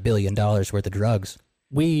have done $1 billion worth of drugs.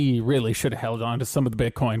 We really should have held on to some of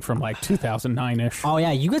the Bitcoin from like 2009-ish. Oh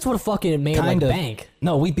yeah, you guys would have fucking made Kind like of. bank.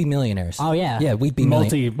 No, we'd be millionaires. Oh, yeah. Yeah, we'd be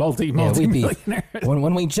multi millionaires. millionaires.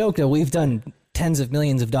 When we joke that we've done tens of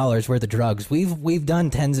millions of dollars worth of drugs, we've done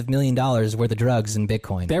tens of $1 million worth of drugs in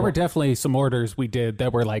Bitcoin. There were definitely some orders we did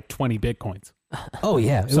that were like 20 Bitcoins. Oh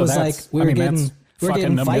yeah, it So was that's- like we I were mean, getting that's we were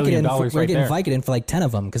fucking getting $1 million Vicodin. We were right getting there. Vicodin for like 10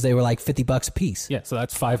 of them because they were like $50 a piece. Yeah, so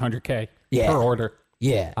that's $500K Yeah. per order.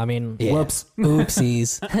 Yeah. I mean, Yeah. Whoops.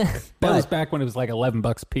 Oopsies. That was back when it was like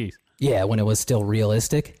 $11 a piece. Yeah, when it was still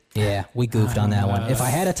realistic. Yeah, we goofed on that one. If I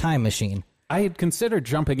had a time machine, I had considered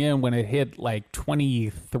jumping in when it hit like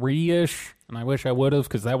 23-ish, and I wish I would have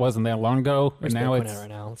because that wasn't that long ago. where's And now Bitcoin it's at right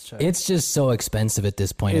now? Let's check. it's just so expensive at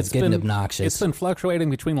this point. It's getting obnoxious. It's been fluctuating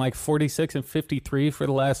between like 46 and 53 for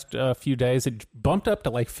the last few days. It bumped up to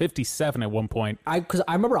like 57 at one point. Because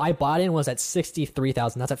I remember I bought in was at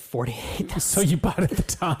 63,000. That's at 48,000. So you bought at the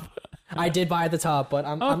top. I did buy at the top, but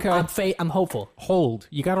I'm Okay. I'm hopeful. Hold.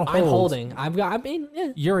 You got to hold. I'm holding. I mean,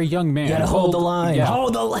 yeah. You're a young man. You gotta hold the line. Yeah.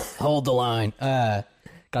 Hold the line. Hold the line.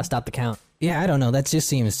 Gotta stop the count. Yeah, I don't know. That just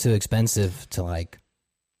seems too expensive to like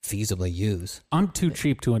feasibly use. I'm too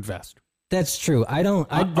cheap to invest. That's true. I'd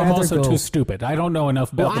I'm rather also go. too stupid. I don't know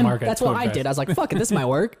enough about Well, the market. that's to what I invest. did. I was like, fuck it, this might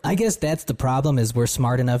work. I guess that's the problem. Is we're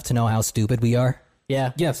smart enough to know how stupid we are.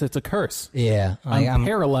 Yeah. Yes, it's a curse. Yeah, I'm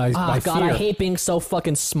paralyzed Oh by god, fear. I hate being so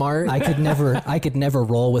fucking smart. I could never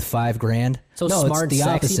roll with $5,000. So no, smart it's the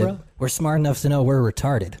and sexy, opposite. bro. We're smart enough to know we're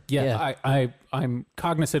retarded. Yeah, I'm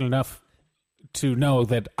cognizant enough to know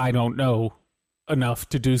that I don't know enough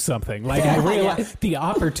to do something. Like I realize the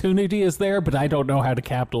opportunity is there, but I don't know how to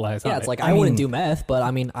capitalize on yeah, it. it's like I I wouldn't mean- do meth, but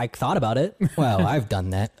I mean, I thought about it. Well, I've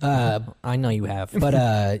done that. I know you have.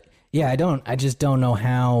 But yeah, I just don't know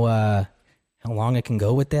how long I can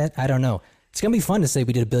go with that. I don't know. It's gonna be fun to say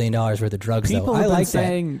we did $1 billion worth of drugs. People though. have I been like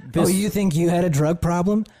saying that. this- Oh, you think you had a drug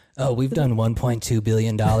problem? Oh, we've done $1.2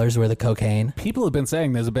 billion worth of cocaine. People have been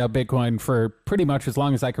saying this about Bitcoin for pretty much as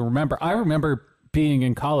long as I can remember. I remember being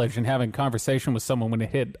in college and having a conversation with someone when it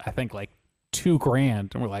hit, I think, like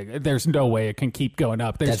 $2,000, and we're like, "There's no way it can keep going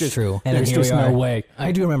up." There's That's just, true. And There's here just we no are. way.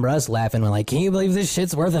 I do remember us laughing when like, can you believe this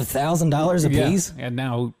shit's worth $1,000 a piece? And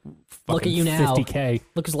now, Look at fucking you now. 50K.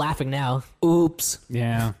 Look who's laughing now. Oops.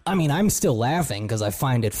 Yeah, I mean, I'm still laughing because I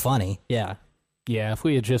find it funny. Yeah. yeah. If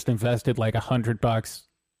we had just invested like $100,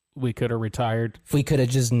 we could have retired. If we could have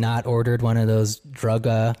just not ordered one of those drug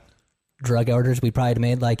orders, we probably have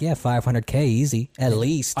made like $500K easy at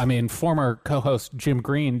least. I mean, former co-host Jim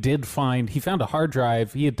Green he found a hard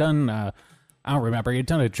drive. He had done, I don't remember, he had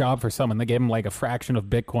done a job for someone. They gave him like a fraction of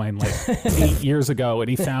Bitcoin like 8 years ago, and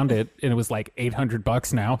he found it, and it was like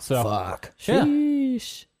 $800 now. So Fuck. yeah,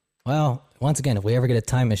 Sheesh. Well, once again, if we ever get a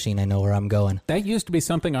time machine, I know where I'm going. that used to be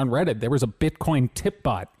something on Reddit. There was a Bitcoin tip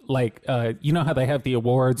bot. Like, you know how they have the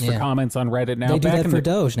awards for Yeah. comments on Reddit now? They do that in for the,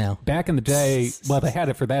 Doge now. Back in the day, well, they had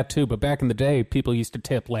it for that too, but back in the day, people used to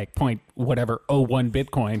tip like point whatever 01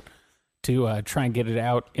 Bitcoin to try and get it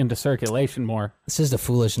out into circulation more. It's just a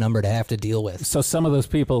foolish number to have to deal with. So some of those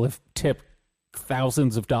people have tipped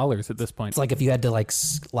thousands of dollars at this point. It's like if you had to like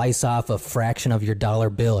slice off a fraction of your dollar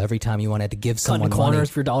bill every time you wanted to give Cutting someone money. corners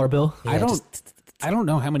for your dollar bill. I don't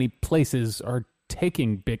know how many places are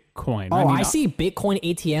taking Bitcoin. Oh, mean, I see Bitcoin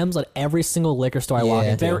ATMs at every single liquor store I walk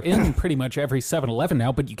Yeah. into. they're in pretty much every 7-Eleven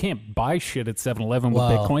now, but you can't buy shit at 7-Eleven with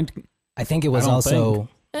Well, Bitcoin. I think it was don't also,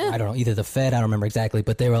 I don't know, either the Fed, I don't remember exactly,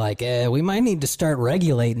 but they were like, we might need to start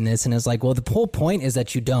regulating this. And it's like, well, the whole point is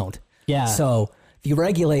that you don't. Yeah. So if you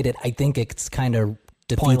regulate it, I think it's kind of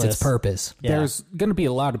defeats Pointless. its purpose. Yeah. There's going to be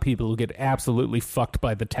a lot of people who get absolutely fucked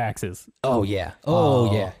by the taxes Oh, yeah.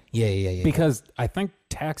 Oh, yeah. Yeah. because I think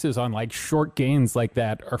taxes on like short gains like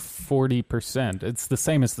that are 40%. It's the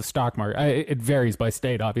same as the stock market. It varies by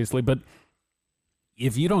state, obviously, but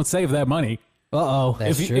if you don't save that money,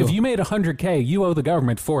 That's if true. if you made $100K, you owe the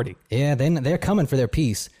government 40. Yeah, they're coming for their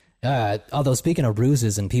piece. Although speaking of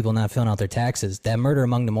ruses and people not filling out their taxes, that Murder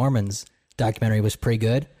Among the Mormons documentary was pretty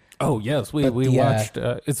good. Oh yes, we But the, watched.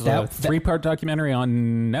 It's a that- 3-part documentary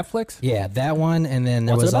on Netflix. Yeah, that one, and then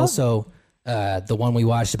there What's it was about? also the one we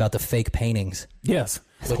watched about the fake paintings, Yes,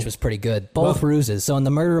 which was pretty good. Both ruses. So in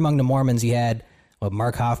the Murder Among the Mormons, you had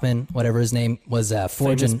Mark Hoffman, whatever his name was, famous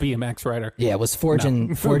forging. BMX rider. Yeah, was forging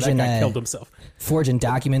that guy killed himself. forging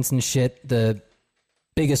documents and shit. The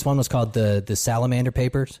biggest one was called the Salamander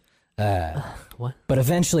Papers. What? But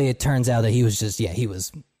eventually, it turns out that he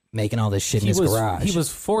was making all this shit in his garage. He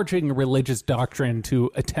was forging religious doctrine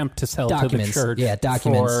to attempt to sell Documents. to the church. Yeah,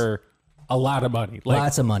 documents. For a lot of money. Like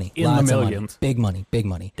lots of money, in lots the of millions. money, big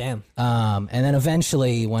money. Damn. And then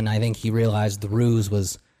eventually, when I think he realized the ruse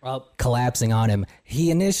was collapsing on him.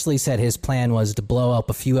 He initially said his plan was to blow up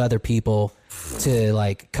a few other people to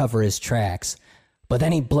like cover his tracks, but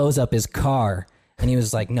then he blows up his car. And he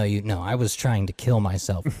was like, no, I was trying to kill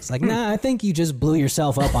myself. It's like, nah, I think you just blew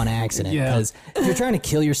yourself up on accident. Because if you're trying to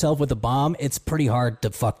kill yourself with a bomb, it's pretty hard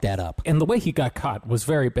to fuck that up. And the way he got caught was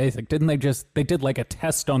very basic. Didn't they they did like a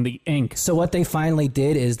test on the ink. So what they finally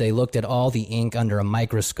did is they looked at all the ink under a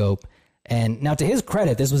microscope. And now to his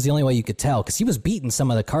credit, this was the only way you could tell because he was beating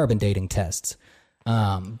some of the carbon dating tests.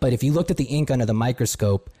 But if you looked at the ink under the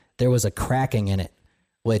microscope, there was a cracking in it,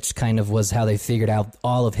 which kind of was how they figured out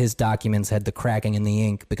all of his documents had the cracking in the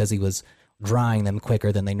ink because he was drying them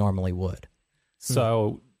quicker than they normally would.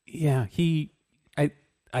 So, yeah,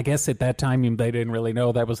 I guess at that time they didn't really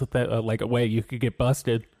know that was like a way you could get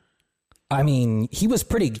busted. I mean, he was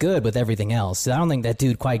pretty good with everything else. I don't think that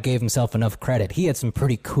dude quite gave himself enough credit. He had some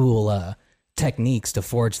pretty cool techniques to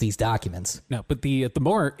forge these documents. No, but the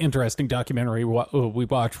more interesting documentary we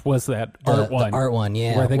watched was that art one. The art one,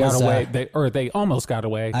 yeah. Where they got away, they almost got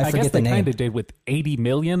away. I guess they kind of did with 80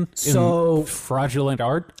 million in fraudulent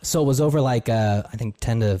art. So it was over like, I think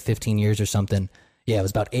 10 to 15 years or something. Yeah, it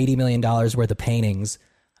was about $80 million worth of paintings.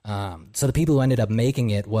 So the people who ended up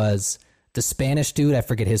making it was the Spanish dude, I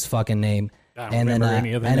forget his fucking name. I don't remember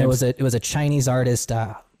any of the names. It was a Chinese artist,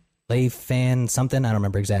 Lei Fan something, I don't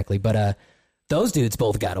remember exactly, but those dudes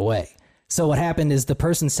both got away. So what happened is the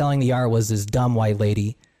person selling the art was this dumb white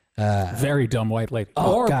lady. Very dumb white lady.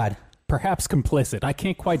 Oh, God. Perhaps complicit. I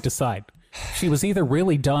can't quite decide. She was either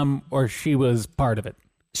really dumb or she was part of it.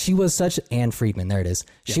 She was such... Anne Friedman, there it is.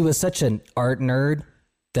 Yeah. She was such an art nerd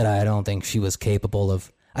that I don't think she was capable of...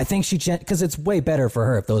 I think she... Because it's way better for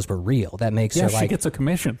her if those were real. That makes her like... she gets a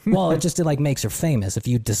commission. Well, it like makes her famous. If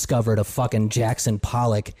you discovered a fucking Jackson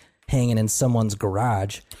Pollock hanging in someone's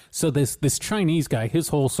garage... So this Chinese guy, his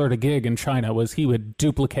whole sort of gig in China was he would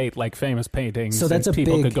duplicate like famous paintings, so that's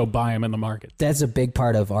people could go buy them in the market. That's a big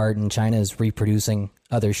part of art in China is reproducing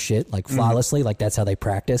other shit like flawlessly, like that's how they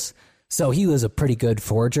practice. So he was a pretty good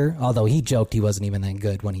forger, although he joked he wasn't even that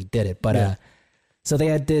good when he did it. But so they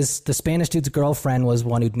had the Spanish dude's girlfriend was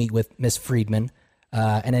one who'd meet with Miss Friedman,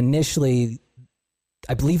 and initially,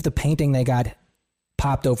 I believe the painting they got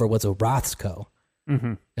popped over was a Rothko.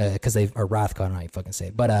 Because or Rothko, I don't know how you fucking say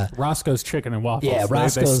it, but Roscoe's Chicken and Waffles. Yeah,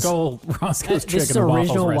 they stole Roscoe's Chicken and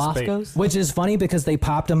Waffles recipe. Roscoe's? Which is funny because they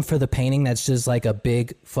popped them for the painting that's just like a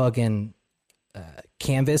big fucking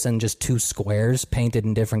canvas and just two squares painted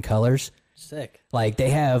in different colors. Sick. Like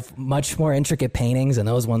they have much more intricate paintings, and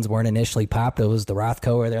those ones weren't initially popped. It was the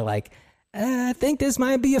Rothko where they're like, I think this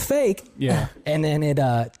might be a fake. Yeah, and then it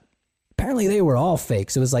apparently they were all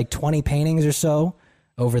fakes. It was like 20 paintings or so.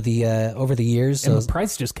 Over the years. And the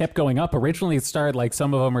price just kept going up. Originally, it started like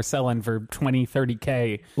some of them are selling for 20,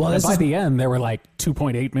 30K. Well, by the end, they were like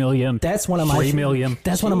 2.8 million. That's one of my 3 million.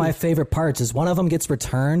 That's one of my favorite parts is one of them gets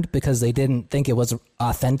returned because they didn't think it was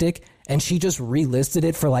authentic, and she just relisted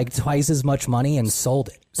it for like twice as much money and sold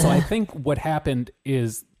it. So I think what happened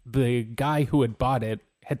is the guy who had bought it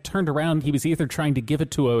had turned around. He was either trying to give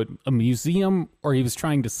it to a museum or he was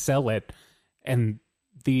trying to sell it, and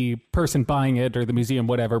the person buying it or the museum,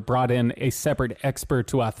 whatever, brought in a separate expert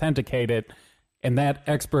to authenticate it, and that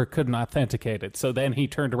expert couldn't authenticate it. So then he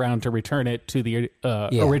turned around to return it to the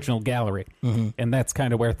original gallery. And that's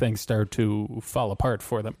kind of where things started to fall apart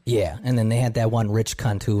for them. Yeah, and then they had that one rich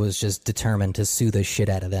cunt who was just determined to sue the shit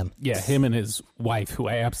out of them. Yeah, him and his wife, who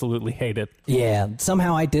I absolutely hated. Yeah,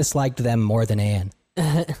 somehow I disliked them more than Anne.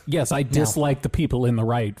 Yes, I dislike the people in the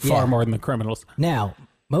right far more than the criminals. Now,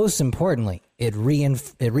 most importantly, it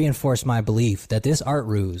reinforced my belief that this art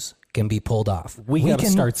ruse can be pulled off. We got to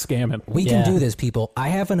start scamming. We can do this, people. I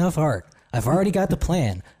have enough art. I've already got the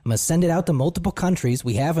plan. I'm going to send it out to multiple countries.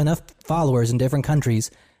 We have enough followers in different countries.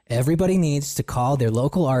 Everybody needs to call their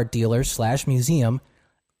local art dealer / museum,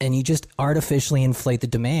 and you just artificially inflate the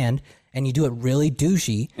demand, and you do it really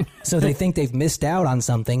douchey so they think they've missed out on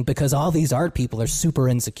something because all these art people are super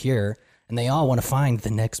insecure. And they all want to find the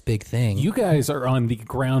next big thing. You guys are on the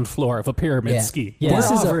ground floor of a pyramid scheme. Yeah.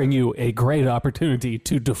 We're offering you a great opportunity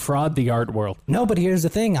to defraud the art world. No, but here's the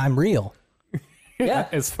thing. I'm real. Yeah.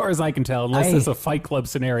 As far as I can tell, unless it's a Fight Club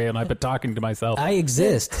scenario and I've been talking to myself. I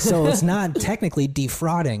exist, so it's not technically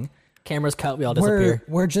defrauding. Cameras cut, we all disappear.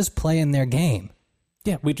 We're just playing their game.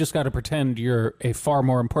 Yeah, we just got to pretend you're a far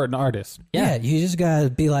more important artist. Yeah, you just got to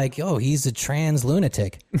be like, oh, he's a trans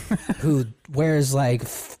lunatic who wears like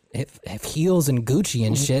heels and Gucci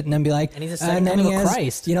and shit, and then be like, And he's a second coming of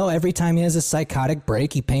Christ. You know, every time he has a psychotic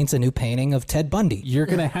break, he paints a new painting of Ted Bundy. You're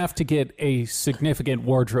going to have to get a significant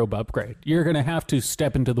wardrobe upgrade. You're going to have to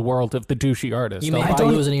step into the world of the douchey artist. You may I'll have buy to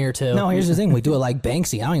you- lose an ear too. No, here's the thing: we do it like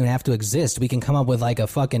Banksy. I don't even have to exist. We can come up with like a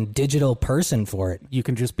fucking digital person for it. You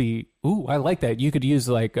can just be, ooh, I like that. You could use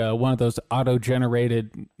like one of those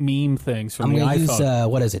auto-generated meme things from I'm the gonna iPhone. use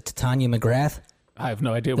what is it, Tanya McGrath? I have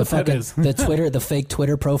no idea The what that fucking is. the fake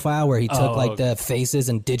Twitter profile where he took like the faces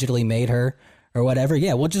and digitally made her or whatever.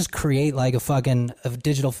 Yeah, we'll just create like a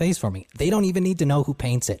digital face for me. They don't even need to know who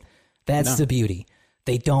paints it. That's the beauty.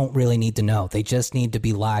 They don't really need to know. They just need to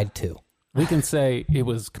be lied to. We can say it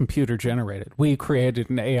was computer generated. We created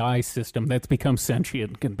an AI system that's become sentient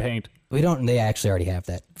and can paint. We don't. They actually already have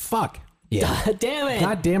that. Fuck. Yeah, Damn it.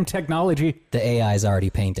 Goddamn technology. the AI is already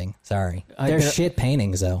painting. Sorry, they're get- shit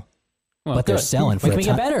paintings though. Well, But they're good. selling for We a can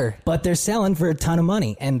ton. get better. But they're selling for a ton of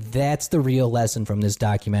money, and that's the real lesson from this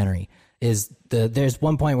documentary. There's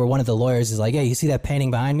one point where one of the lawyers is like, "Hey, you see that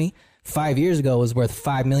painting behind me? 5 years ago it was worth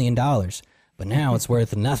 $5 million, but now it's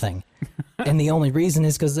worth nothing." And the only reason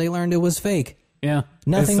is because they learned it was fake. Yeah.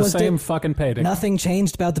 Nothing it's was the same di- fucking painting. Nothing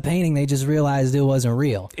changed about the painting. They just realized it wasn't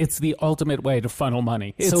real. It's the ultimate way to funnel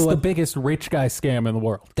money. It's So the what- biggest rich guy scam in the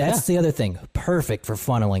world. That's the other thing. Perfect for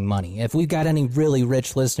funneling money. If we've got any really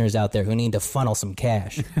rich listeners out there who need to funnel some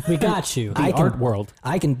cash, We got you. The art world.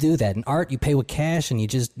 I can do that. In art, you pay with cash, and you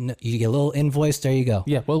get a little invoice. There you go.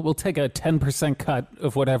 Yeah, well, we'll take a 10% cut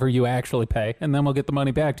of whatever you actually pay, and then we'll get the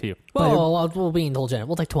money back to you. We'll be indulgent.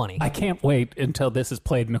 We'll take 20. I can't wait until this is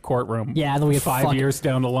played in a courtroom. Yeah, then we get 5 fucking- years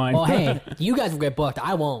down the line. Well, hey, you guys will get booked.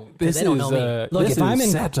 I won't. 'Cause this they don't is know me. Look, this if I'm is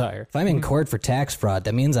in satire. if I'm in court for tax fraud,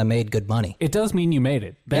 that means I made good money. It does mean you made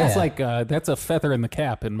it. That's Yeah. like that's a feather in the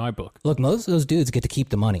cap in my book. Look, most of those dudes get to keep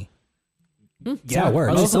the money. That's how it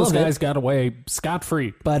works. most of those some of it. guys got away scot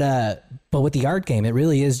free. But with the art game, it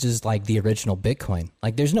really is just like the original Bitcoin.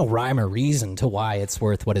 Like, there's no rhyme or reason to why it's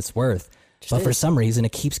worth what it's worth. But for some reason,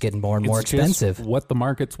 it keeps getting more and more expensive. What the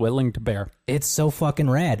market's willing to bear. It's so fucking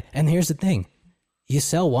rad. And here's the thing: you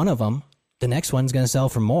sell one of them, the next one's going to sell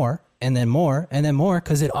for more, and then more, and then more,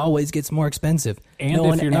 because it always gets more expensive. And no if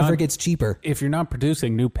one you're ever not- gets cheaper. If you're not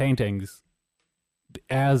producing new paintings,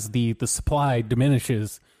 as the supply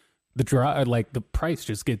diminishes, the price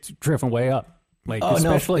just gets driven way up. Like Oh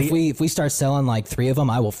no! especially If we start selling like 3 of them,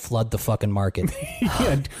 I will flood the fucking market.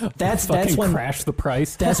 yeah, That's fucking when crash the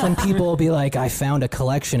price. that's when people will be like, "I found a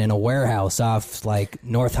collection in a warehouse off like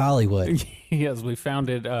North Hollywood." Yes, we found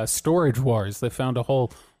it. Storage Wars. They found a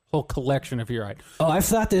whole collection of your items. Oh, I've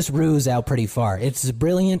thought this ruse out pretty far. It's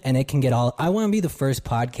brilliant, and it can get all. I want to be the first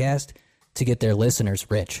podcast to get their listeners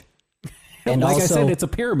rich. And Like also, I said, it's a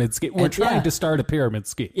pyramid scheme. We're and- trying yeah. to start a pyramid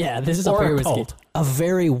scheme. Yeah, this is a or pyramid cult. scheme. a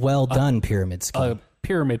very well done pyramid A scheme.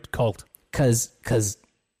 pyramid cult. Because Cult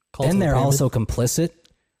then of the they're pyramid. also complicit,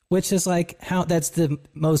 which is like how that's the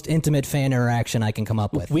most intimate fan interaction I can come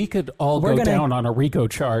up with. We could all We're go gonna- down on a RICO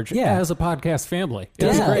charge Yeah. as a podcast family.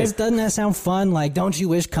 It's Yeah, great. doesn't that sound fun? Like, don't you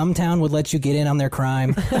wish Cumtown would let you get in on their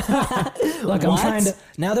crime? Look, I'm trying to.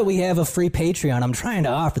 Now that we have a free Patreon, I'm trying to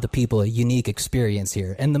offer the people a unique experience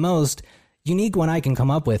here, and the most unique one I can come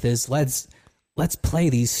up with is let's play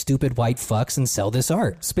these stupid white fucks and sell this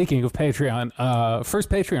art. Speaking of Patreon, first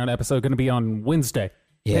Patreon episode going to be on Wednesday.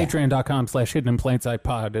 Yeah. Patreon.com/hidden in plain sight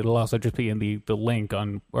pod. It'll also just be in the link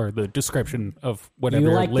on or the description of whatever You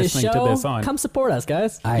you're like this listening show? to this on. Come support us,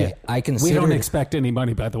 guys. I We consider don't expect any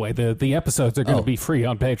money, by the way. The episodes are going to Oh. be free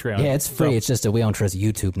on Patreon. yeah, it's free. It's just that we don't trust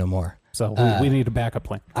YouTube no more. So we need a backup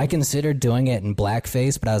plan. I considered doing it in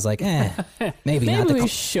blackface, but I was like, maybe Maybe not. we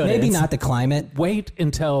shouldn't. Maybe not the climate. Wait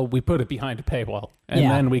until we put it behind a paywall, and Yeah.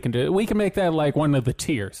 then we can do it. We can make that like one of the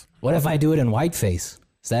tiers. What if I do it in whiteface?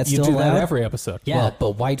 Is that You still do allowed? that every episode. Yeah. Well,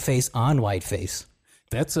 but whiteface on whiteface.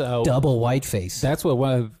 That's Double whiteface. That's what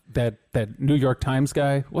one of that New York Times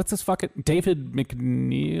guy. What's his fucking David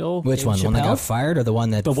McNeil? Which one? The one that Chappelle? got fired or the one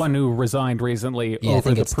that... The one who resigned recently yeah, I over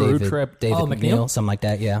think the it's Peru David, trip. David Oh, McNeil, McNeil? something like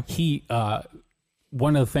that, yeah. He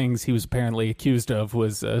one of the things he was apparently accused of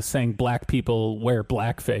was saying black people wear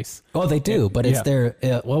blackface. Oh, they do, but it's yeah.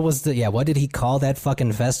 their... what did he call that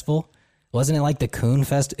fucking festival? Wasn't it like the Coon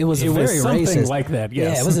Fest? It was It was very something racist. like that,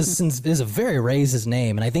 yes. Yeah, it was a very racist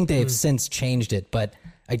name, and I think they've since changed it, but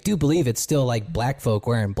I do believe it's still like black folk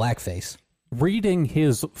wearing blackface. Reading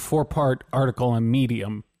his 4-part article on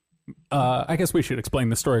Medium, I guess we should explain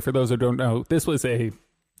the story for those who don't know. This was a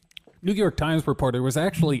New York Times reporter who was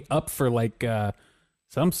actually up for like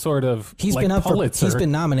some sort of He's like been up Pulitzer he's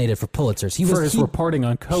been nominated for Pulitzers. He for was his reporting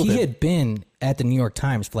on COVID. He had been at the New York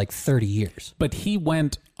Times for like 30 years. But he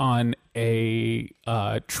went on a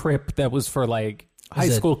trip that was for like high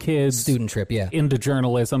school kids student trip, yeah. into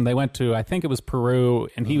journalism. They went to, I think it was Peru,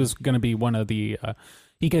 and he was going to be one of the.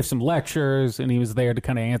 He gave some lectures, and he was there to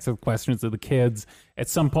kind of answer the questions of the kids. At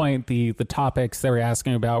some point, the topics they were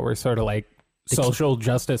asking about were sort of like social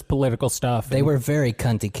justice, political stuff. They were very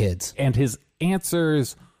cunty kids. And his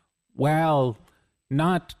answers, well,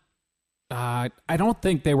 not. I don't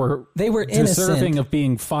think they were deserving innocent. of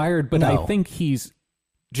being fired, but No. I think he's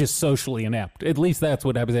just socially inept. At least that's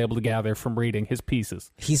what I was able to gather from reading his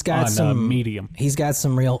pieces. He's got on, some Medium. He's got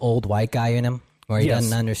some real old white guy in him where he Yes.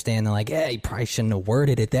 doesn't understand. They're like, yeah, he probably shouldn't have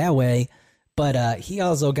worded it that way. But he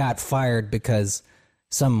also got fired because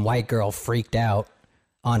some white girl freaked out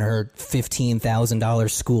on her $15,000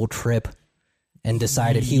 school trip and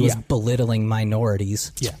decided he was belittling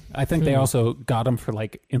minorities. Yeah, I think they also got him for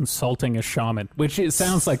like insulting a shaman, which it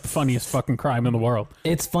sounds like the funniest fucking crime in the world.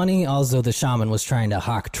 It's funny. Also, the shaman was trying to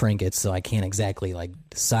hawk trinkets, so I can't exactly like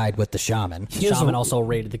side with the shaman. Shaman also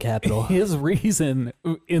raided the Capitol. His reason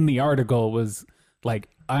in the article was like,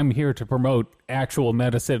 I'm here to promote actual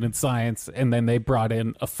medicine and science, and then they brought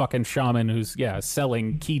in a fucking shaman who's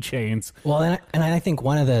selling keychains. Well, and I think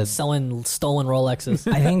one of the Selling stolen Rolexes.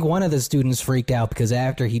 I think one of the students freaked out because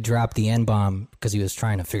after he dropped the N-bomb, because he was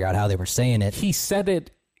trying to figure out how they were saying it. He said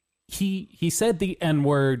it. He said the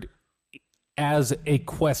N-word as a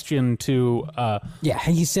question to. Yeah,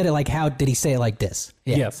 he said it like, how did he say it like this?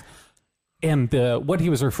 Yeah. Yes, and what he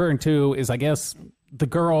was referring to is, I guess, the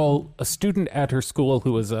girl, a student at her school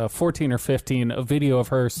who was 14 or 15, a video of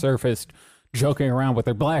her surfaced joking around with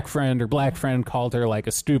her black friend. Her black friend called her like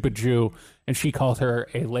a stupid Jew, and she called her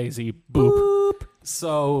a lazy boop.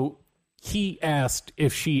 So he asked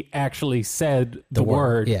if she actually said the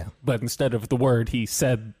word, yeah. but instead of the word, he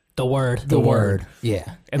said The word. The word. Yeah.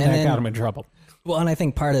 and that then- got him in trouble. Well, and I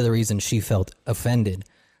think part of the reason she felt offended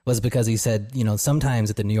was because he said, sometimes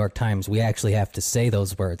at the New York Times, we actually have to say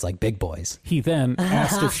those words like big boys. He then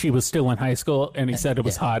asked if she was still in high school, and he said it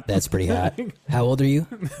was hot. That's pretty hot. How old are you?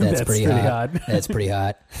 That's pretty hot. That's pretty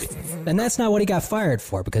hot. And that's not what he got fired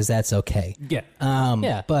for, because that's okay. Yeah.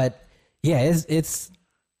 Yeah. But yeah, it's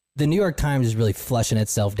the New York Times is really flushing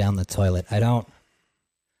itself down the toilet. I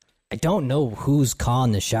don't know who's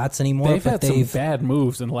calling the shots anymore. They've but had some bad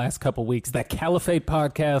moves in the last couple weeks. That Caliphate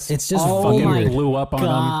podcast, It's just fucking weird. blew up on them.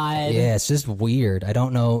 God. Yeah, it's just weird. I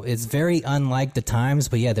don't know. It's very unlike the Times,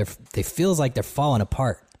 but yeah, they feels like they're falling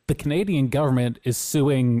apart. The Canadian government is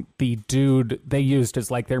suing the dude they used as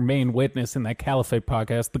like their main witness in that Caliphate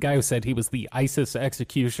podcast. The guy who said he was the ISIS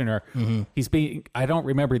executioner. He's being, I don't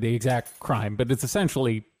remember the exact crime, but it's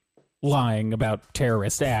essentially lying about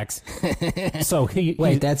terrorist acts. So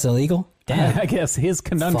Wait, that's illegal? I guess his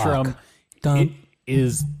conundrum Fuck. Done.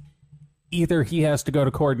 is either he has to go to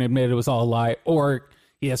court and admit it was all a lie, or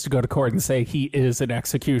he has to go to court and say he is an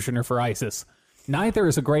executioner for ISIS. Neither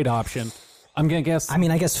is a great option. I'm going to guess. I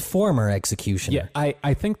mean, I guess former executioner. Yeah,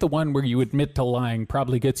 I think the one where you admit to lying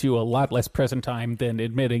probably gets you a lot less prison time than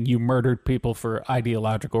admitting you murdered people for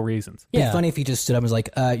ideological reasons. It'd Yeah. be funny if he just stood up and was like,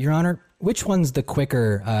 Your Honor, which one's the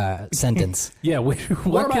quicker sentence? What Yeah, are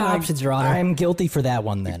what my can I... options, Your Honor? I'm guilty for that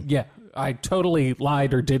one then. Yeah, I totally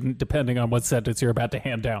lied or didn't, depending on what sentence you're about to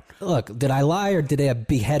hand down. Look, did I lie or did I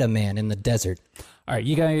behead a man in the desert? All right,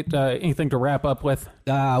 you got anything to wrap up with?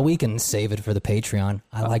 We can save it for the Patreon.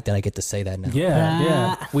 I like that I get to say that now.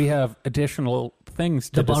 Yeah. We have additional things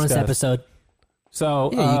to The bonus discuss. episode.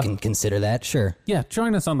 So, Yeah, you can consider that, sure. yeah,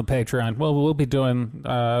 join us on the Patreon. Well, we'll be doing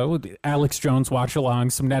Alex Jones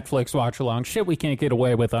watch-along, some Netflix watch-along, shit we can't get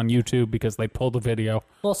away with on YouTube because they pulled the video.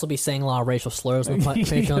 We'll also be saying a lot of racial slurs on the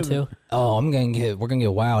Patreon too. Oh, we're gonna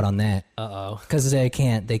get wild on that. Because they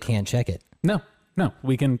can't check it. No,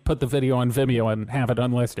 we can put the video on Vimeo and have it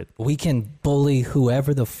unlisted. We can bully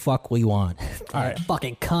whoever the fuck we want. All right,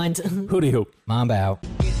 Fucking cunt. hooty-hoo. Mamba out.